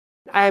show.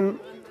 I'm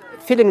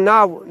feeling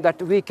now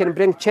that we can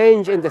bring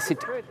change in the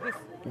city.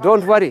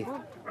 Don't worry.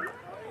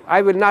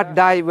 I will not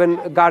die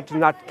when God is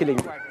not killing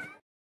me.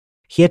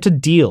 He had to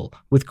deal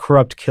with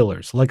corrupt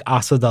killers like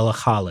Asadullah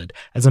Khalid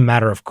as a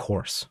matter of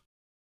course.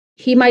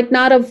 He might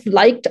not have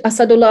liked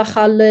Asadullah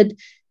Khalid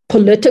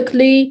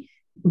politically,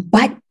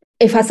 but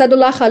if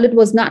Asadullah Khalid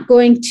was not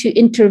going to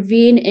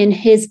intervene in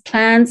his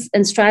plans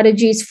and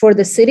strategies for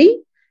the city,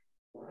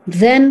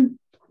 then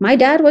my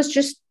dad was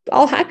just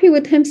all happy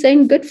with him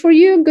saying, good for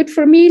you, good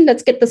for me,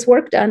 let's get this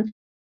work done.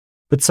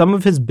 But some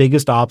of his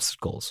biggest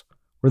obstacles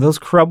were those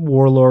corrupt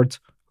warlords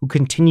who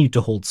continued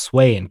to hold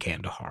sway in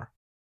Kandahar.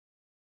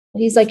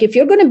 He's like, if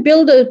you're going to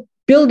build a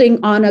building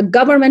on a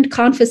government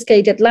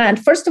confiscated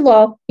land, first of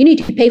all, you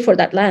need to pay for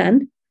that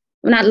land.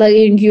 I'm not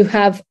letting you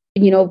have,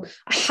 a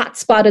hot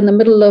spot in the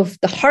middle of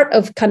the heart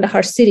of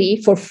Kandahar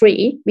city for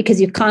free because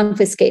you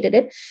confiscated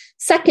it.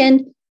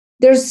 Second,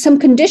 there's some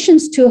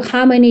conditions to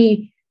how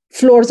many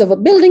floors of a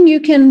building you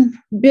can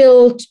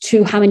build,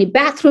 to how many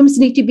bathrooms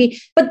need to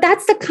be. But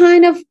that's the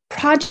kind of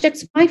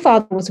projects my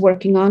father was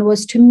working on,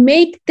 was to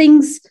make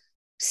things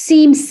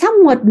seem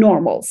somewhat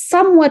normal,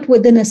 somewhat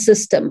within a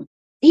system.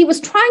 He was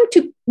trying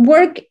to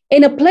work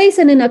in a place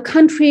and in a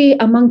country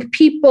among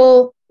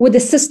people with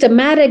a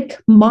systematic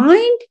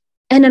mind.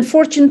 And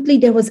unfortunately,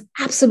 there was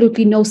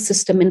absolutely no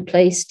system in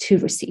place to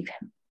receive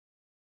him.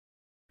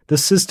 The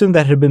system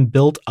that had been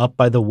built up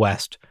by the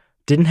West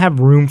didn't have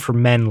room for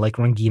men like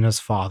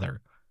Rangina's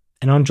father.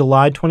 And on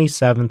July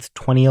 27th,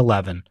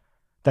 2011,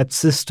 that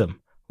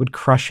system would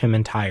crush him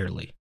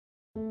entirely.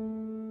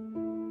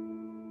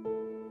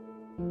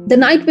 The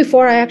night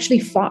before, I actually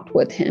fought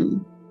with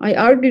him. I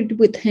argued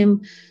with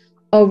him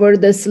over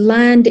this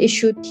land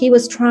issue. He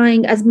was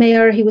trying, as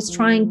mayor, he was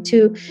trying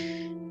to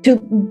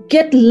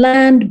get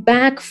land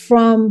back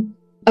from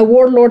a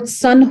warlord's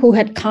son who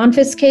had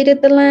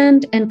confiscated the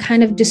land and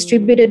kind of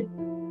distributed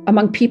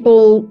among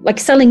people, like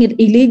selling it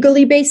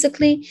illegally,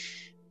 basically.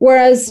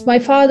 Whereas my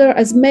father,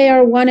 as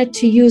mayor, wanted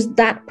to use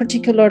that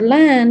particular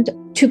land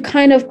to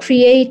kind of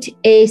create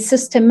a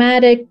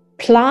systematic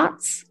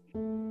plots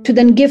to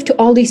then give to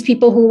all these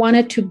people who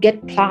wanted to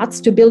get plots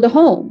to build a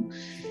home.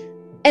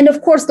 And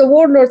of course, the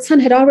warlord's son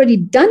had already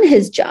done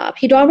his job.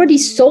 He'd already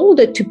sold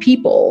it to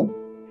people,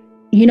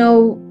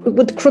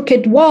 with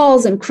crooked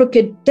walls and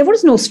there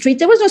was no street,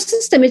 there was no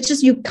system. It's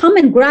just you come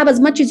and grab as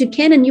much as you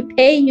can and you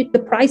pay the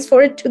price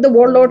for it to the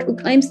warlord who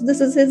claims this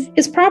is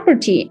his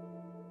property.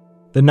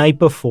 The night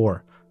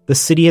before, the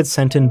city had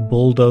sent in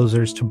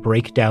bulldozers to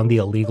break down the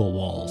illegal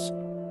walls.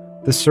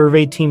 The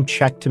survey team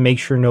checked to make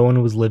sure no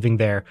one was living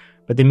there,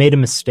 but they made a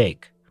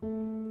mistake.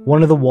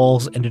 One of the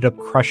walls ended up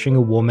crushing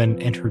a woman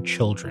and her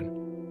children.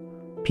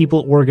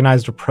 People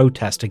organized a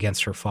protest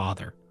against her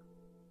father.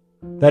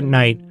 That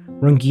night,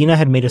 Rangina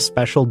had made a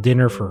special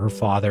dinner for her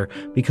father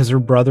because her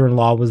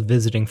brother-in-law was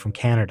visiting from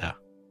Canada.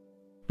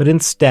 But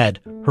instead,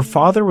 her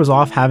father was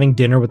off having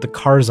dinner with the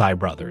Karzai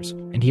brothers,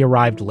 and he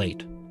arrived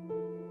late.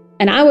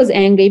 And I was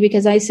angry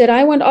because I said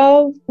I went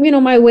all,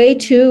 my way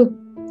to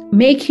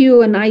make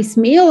you a nice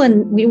meal,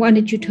 and we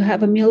wanted you to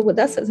have a meal with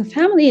us as a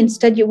family.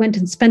 Instead, you went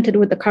and spent it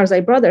with the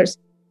Karzai brothers.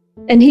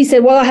 And he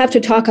said, well, I have to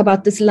talk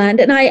about this land.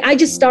 And I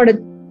just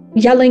started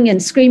yelling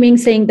and screaming,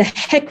 saying, the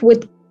heck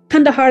with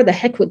Kandahar, the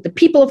heck with the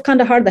people of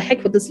Kandahar, the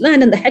heck with this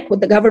land, and the heck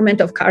with the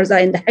government of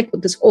Karzai, and the heck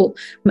with this whole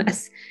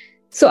mess.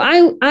 So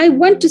I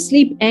went to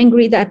sleep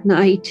angry that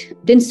night,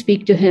 didn't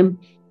speak to him,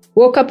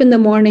 woke up in the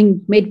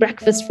morning, made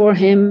breakfast for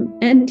him,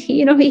 and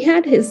he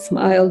had his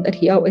smile that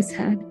he always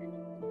had.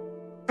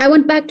 I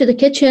went back to the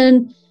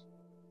kitchen,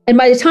 and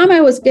by the time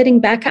I was getting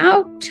back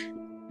out,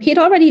 he'd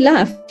already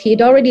left.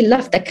 He'd already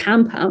left the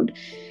compound.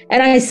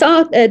 And I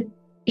saw that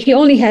he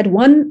only had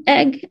one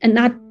egg and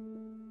not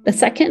the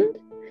second.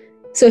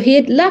 So he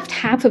had left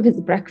half of his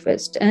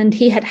breakfast, and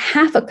he had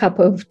half a cup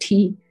of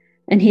tea,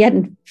 and he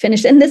hadn't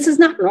finished. And this is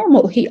not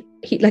normal. He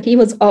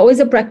was always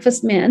a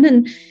breakfast man,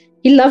 and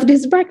he loved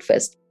his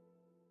breakfast.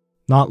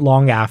 Not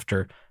long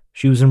after,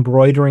 she was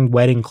embroidering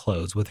wedding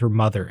clothes with her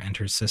mother and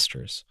her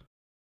sisters.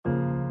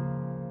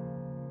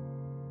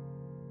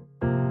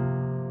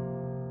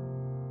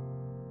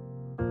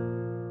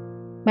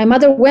 My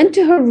mother went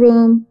to her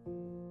room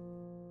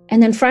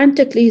and then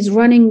frantically is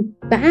running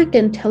back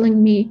and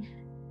telling me,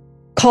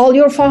 call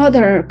your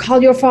father,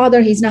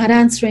 he's not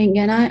answering.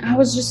 And I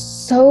was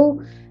just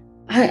so,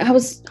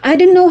 I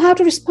didn't know how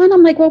to respond.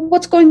 I'm like, well,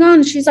 what's going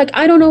on? She's like,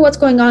 I don't know what's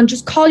going on.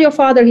 Just call your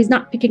father. He's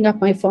not picking up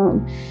my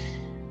phone.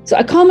 So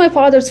I call my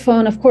father's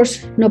phone. Of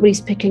course,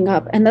 nobody's picking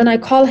up. And then I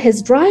call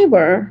his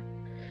driver,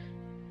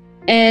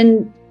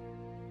 and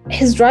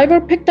his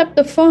driver picked up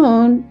the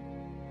phone.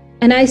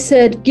 And I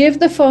said, give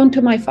the phone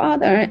to my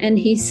father. And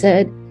he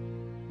said,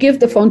 give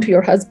the phone to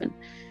your husband.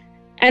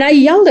 And I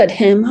yelled at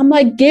him. I'm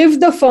like,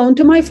 give the phone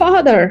to my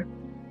father.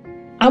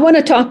 I want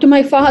to talk to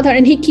my father.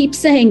 And he keeps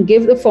saying,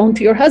 give the phone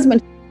to your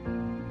husband.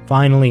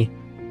 Finally,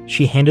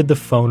 she handed the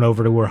phone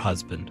over to her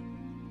husband.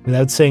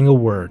 Without saying a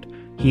word,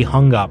 he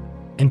hung up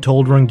and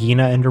told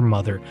Rangina and her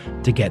mother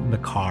to get in the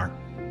car.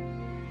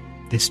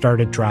 They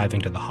started driving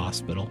to the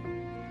hospital.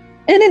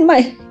 And in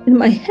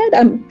my head,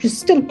 I'm just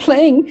still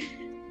playing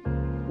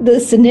the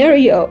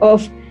scenario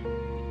of,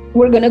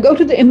 we're going to go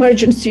to the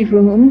emergency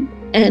room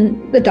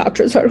and the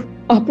doctors are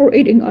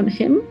operating on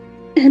him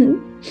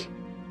and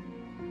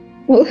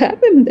we'll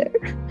have him there.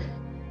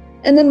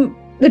 And then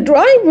the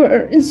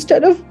driver,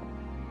 instead of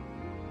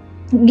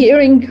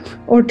gearing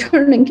or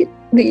turning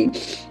the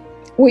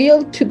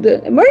wheel to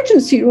the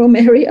emergency room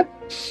area,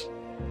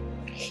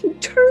 he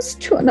turns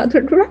to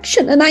another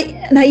direction. And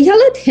I yell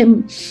at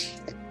him.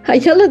 I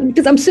yell at him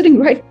because I'm sitting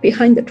right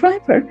behind the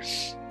driver.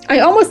 I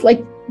almost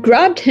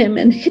grabbed him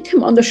and hit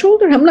him on the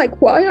shoulder. I'm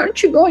like, why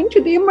aren't you going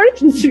to the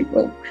emergency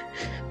room?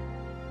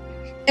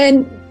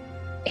 And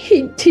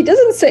he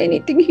doesn't say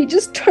anything. He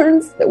just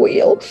turns the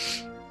wheel.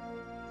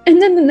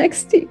 And then the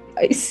next thing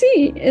I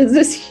see is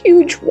this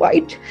huge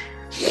white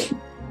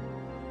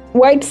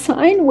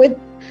sign with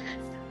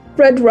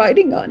red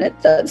writing on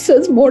it that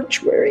says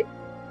mortuary.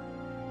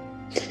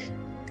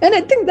 And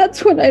I think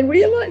that's when I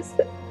realized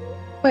that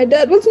my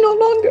dad was no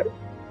longer.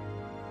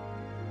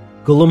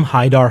 Ghulam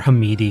Haidar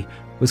Hamidi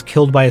was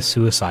killed by a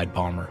suicide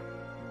bomber.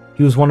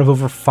 He was one of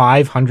over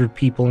 500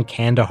 people in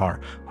Kandahar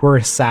who were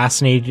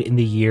assassinated in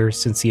the years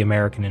since the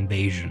American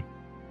invasion.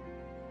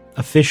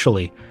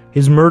 Officially,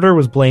 his murder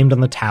was blamed on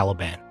the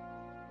Taliban.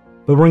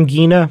 But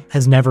Rangina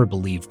has never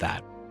believed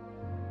that.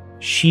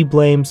 She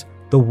blames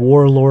the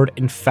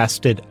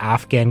warlord-infested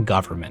Afghan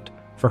government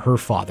for her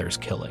father's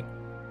killing.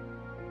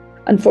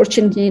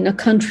 Unfortunately, in a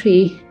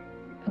country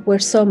where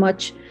so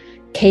much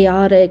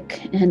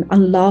chaotic and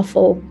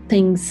unlawful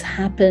things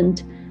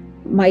happened,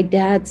 my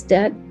dad's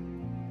death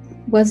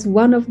was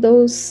one of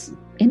those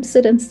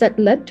incidents that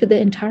led to the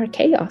entire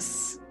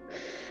chaos,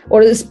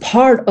 or is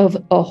part of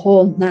a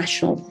whole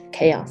national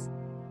chaos.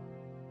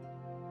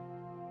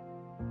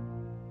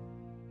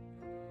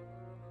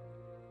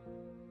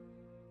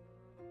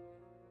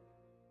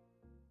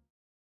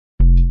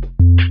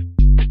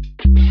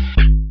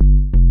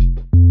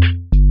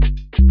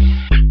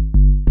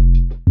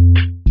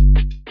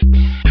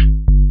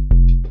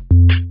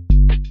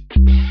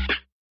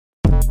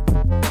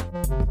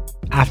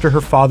 After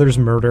her father's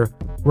murder,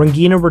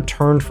 Rangina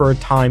returned for a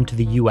time to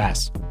the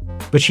US,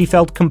 but she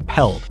felt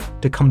compelled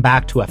to come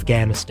back to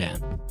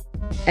Afghanistan.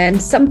 And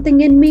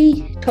something in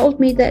me told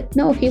me that,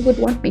 no, he would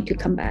want me to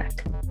come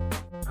back.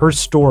 Her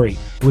story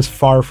was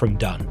far from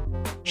done.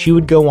 She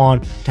would go on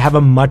to have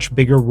a much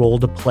bigger role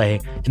to play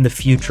in the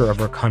future of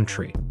her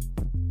country.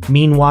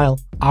 Meanwhile,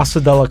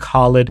 Asadullah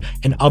Khalid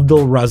and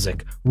Abdul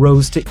Razik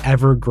rose to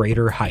ever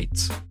greater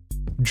heights.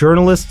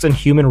 Journalists and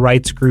human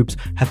rights groups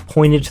have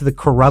pointed to the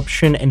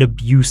corruption and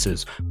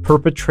abuses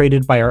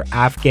perpetrated by our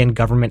Afghan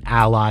government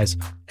allies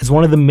as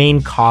one of the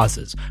main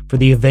causes for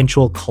the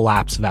eventual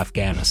collapse of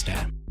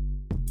Afghanistan.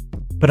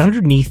 But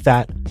underneath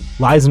that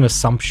lies an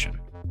assumption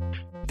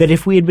that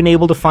if we had been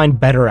able to find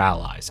better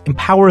allies,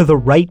 empower the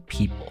right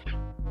people,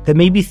 that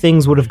maybe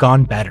things would have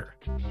gone better.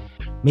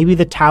 Maybe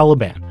the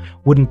Taliban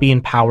wouldn't be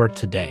in power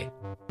today.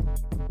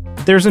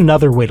 But there's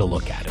another way to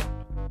look at it.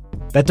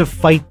 That to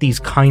fight these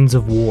kinds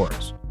of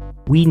wars,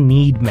 We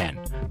need men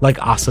like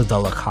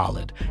Asadullah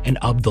Khalid and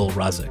Abdul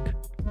Razak.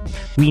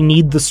 We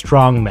need the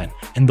strong men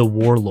and the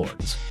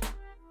warlords.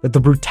 But the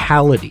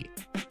brutality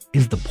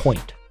is the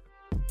point.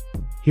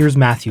 Here's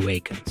Matthew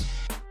Akins.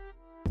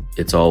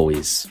 It's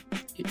always,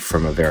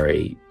 from a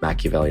very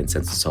Machiavellian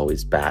sense, it's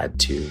always bad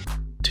to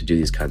do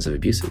these kinds of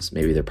abuses.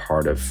 Maybe they're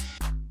part of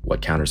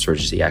what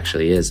counterinsurgency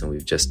actually is, and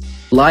we've just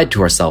lied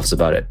to ourselves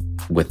about it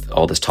with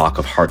all this talk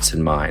of hearts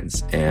and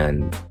minds,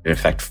 and in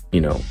effect,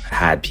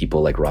 had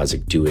people like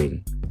Razak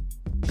doing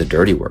the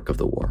dirty work of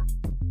the war.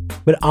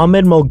 But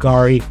Ahmed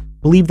Mulgari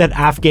believed that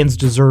Afghans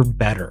deserve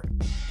better,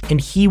 and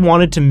he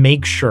wanted to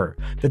make sure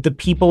that the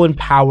people in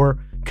power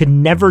could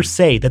never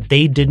say that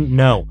they didn't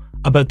know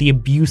about the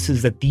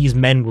abuses that these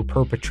men were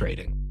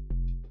perpetrating.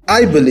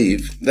 I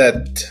believe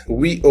that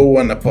we owe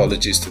an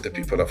apology to the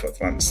people of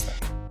Afghanistan.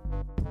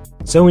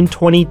 So in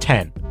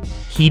 2010,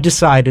 he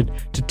decided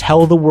to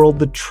tell the world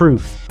the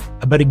truth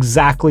about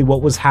exactly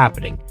what was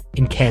happening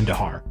in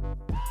Kandahar.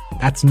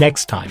 That's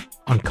next time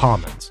on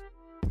Commons.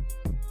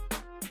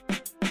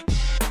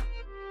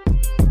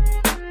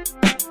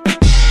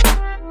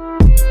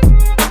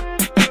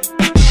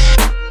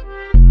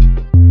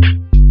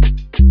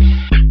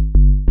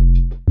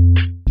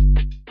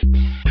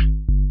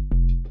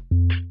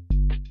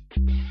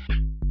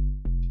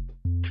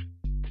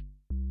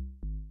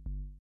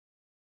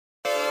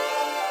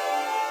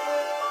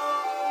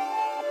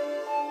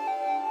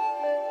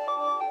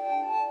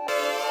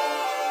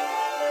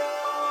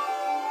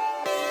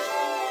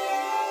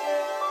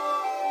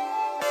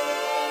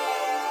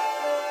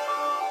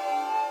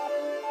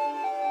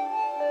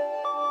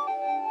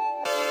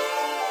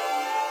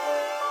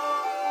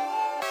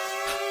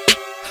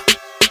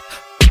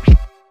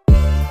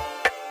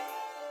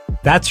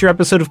 That's your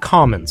episode of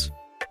Commons.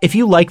 If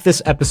you like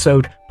this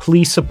episode,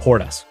 please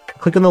support us.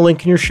 Click on the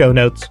link in your show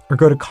notes or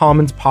go to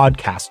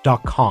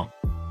commonspodcast.com.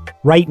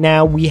 Right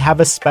now, we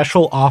have a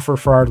special offer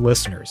for our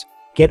listeners.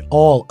 Get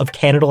all of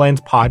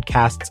Canadaland's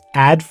podcasts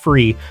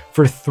ad-free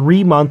for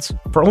 3 months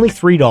for only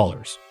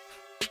 $3.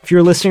 If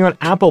you're listening on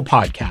Apple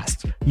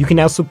Podcasts, you can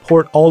now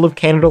support all of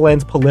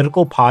Canadaland's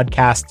political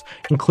podcasts,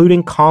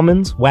 including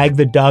Commons, Wag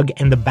the Dug,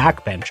 and The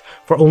Backbench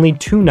for only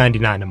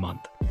 $2.99 a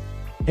month.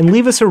 And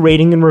leave us a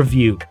rating and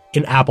review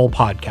in Apple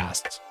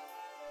Podcasts.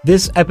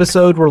 This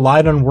episode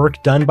relied on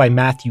work done by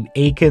Matthew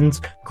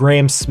Akins,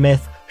 Graham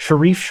Smith,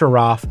 Sharif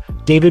Sharaf,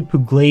 David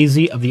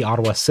Pugliese of the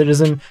Ottawa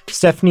Citizen,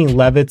 Stephanie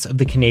Levitz of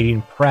the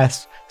Canadian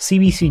Press,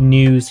 CBC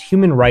News,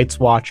 Human Rights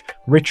Watch,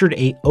 Richard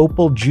A.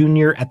 Opal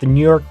Jr. at the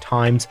New York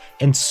Times,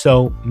 and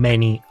so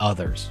many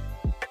others.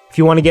 If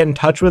you want to get in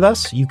touch with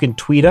us, you can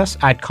tweet us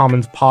at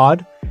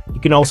CommonsPod. You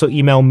can also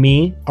email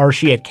me,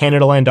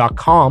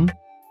 archie@canadaland.com.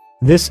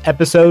 This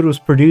episode was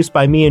produced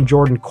by me and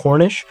Jordan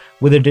Cornish,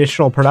 with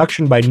additional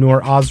production by Noor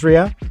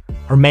Azria.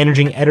 Our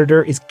managing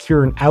editor is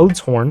Kieran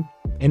Oudshorn,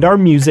 and our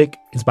music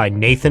is by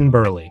Nathan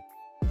Burley.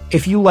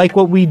 If you like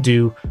what we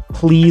do,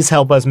 please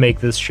help us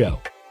make this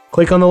show.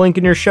 Click on the link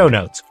in your show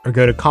notes or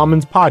go to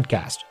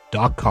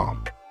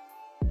commonspodcast.com.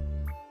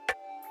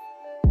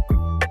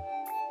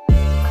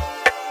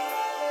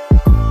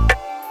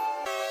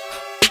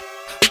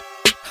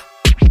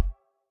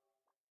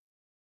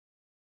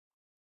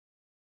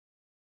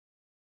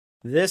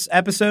 This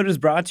episode is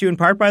brought to you in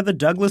part by the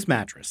Douglas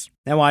Mattress.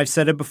 Now, I've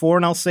said it before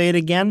and I'll say it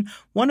again.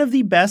 One of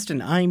the best,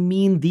 and I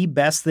mean the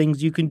best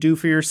things you can do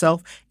for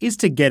yourself is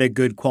to get a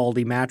good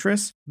quality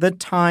mattress. The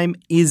time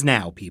is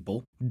now,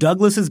 people.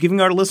 Douglas is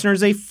giving our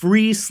listeners a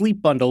free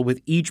sleep bundle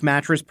with each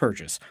mattress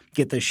purchase.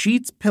 Get the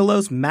sheets,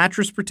 pillows,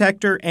 mattress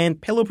protector,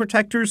 and pillow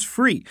protectors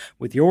free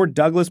with your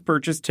Douglas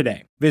purchase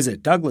today.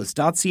 Visit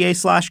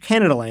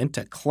douglas.ca/Canadaland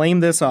to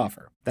claim this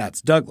offer.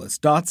 That's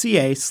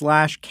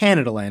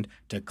douglas.ca/Canadaland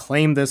to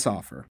claim this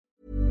offer.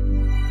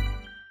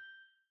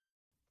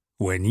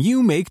 When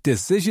you make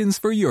decisions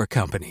for your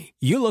company,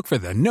 you look for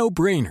the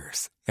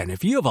no-brainers. And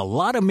if you have a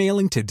lot of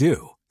mailing to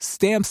do,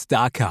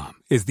 Stamps.com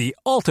is the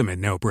ultimate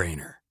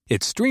no-brainer.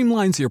 It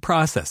streamlines your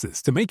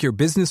processes to make your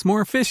business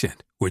more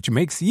efficient, which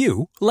makes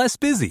you less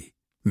busy.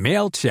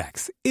 Mail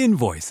checks,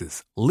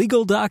 invoices,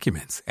 legal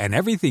documents, and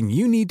everything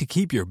you need to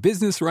keep your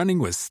business running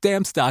with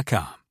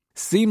Stamps.com.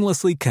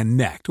 Seamlessly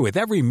connect with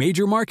every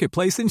major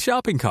marketplace and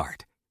shopping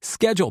cart.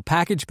 Schedule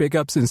package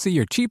pickups and see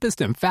your cheapest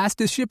and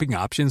fastest shipping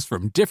options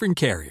from different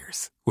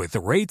carriers, with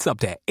rates up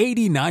to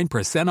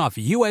 89% off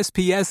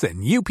USPS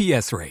and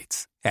UPS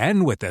rates.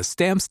 And with the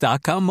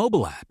Stamps.com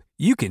mobile app,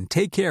 you can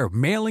take care of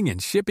mailing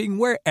and shipping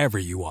wherever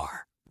you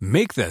are.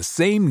 Make the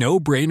same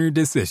no-brainer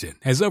decision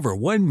as over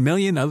 1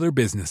 million other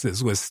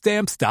businesses with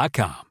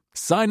Stamps.com.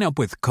 Sign up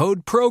with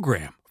code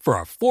PROGRAM for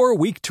a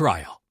 4-week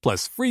trial,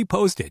 plus free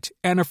postage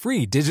and a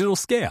free digital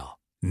scale.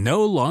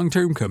 No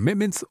long-term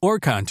commitments or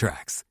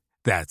contracts.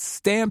 That's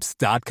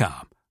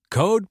Stamps.com.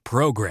 Code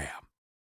PROGRAM.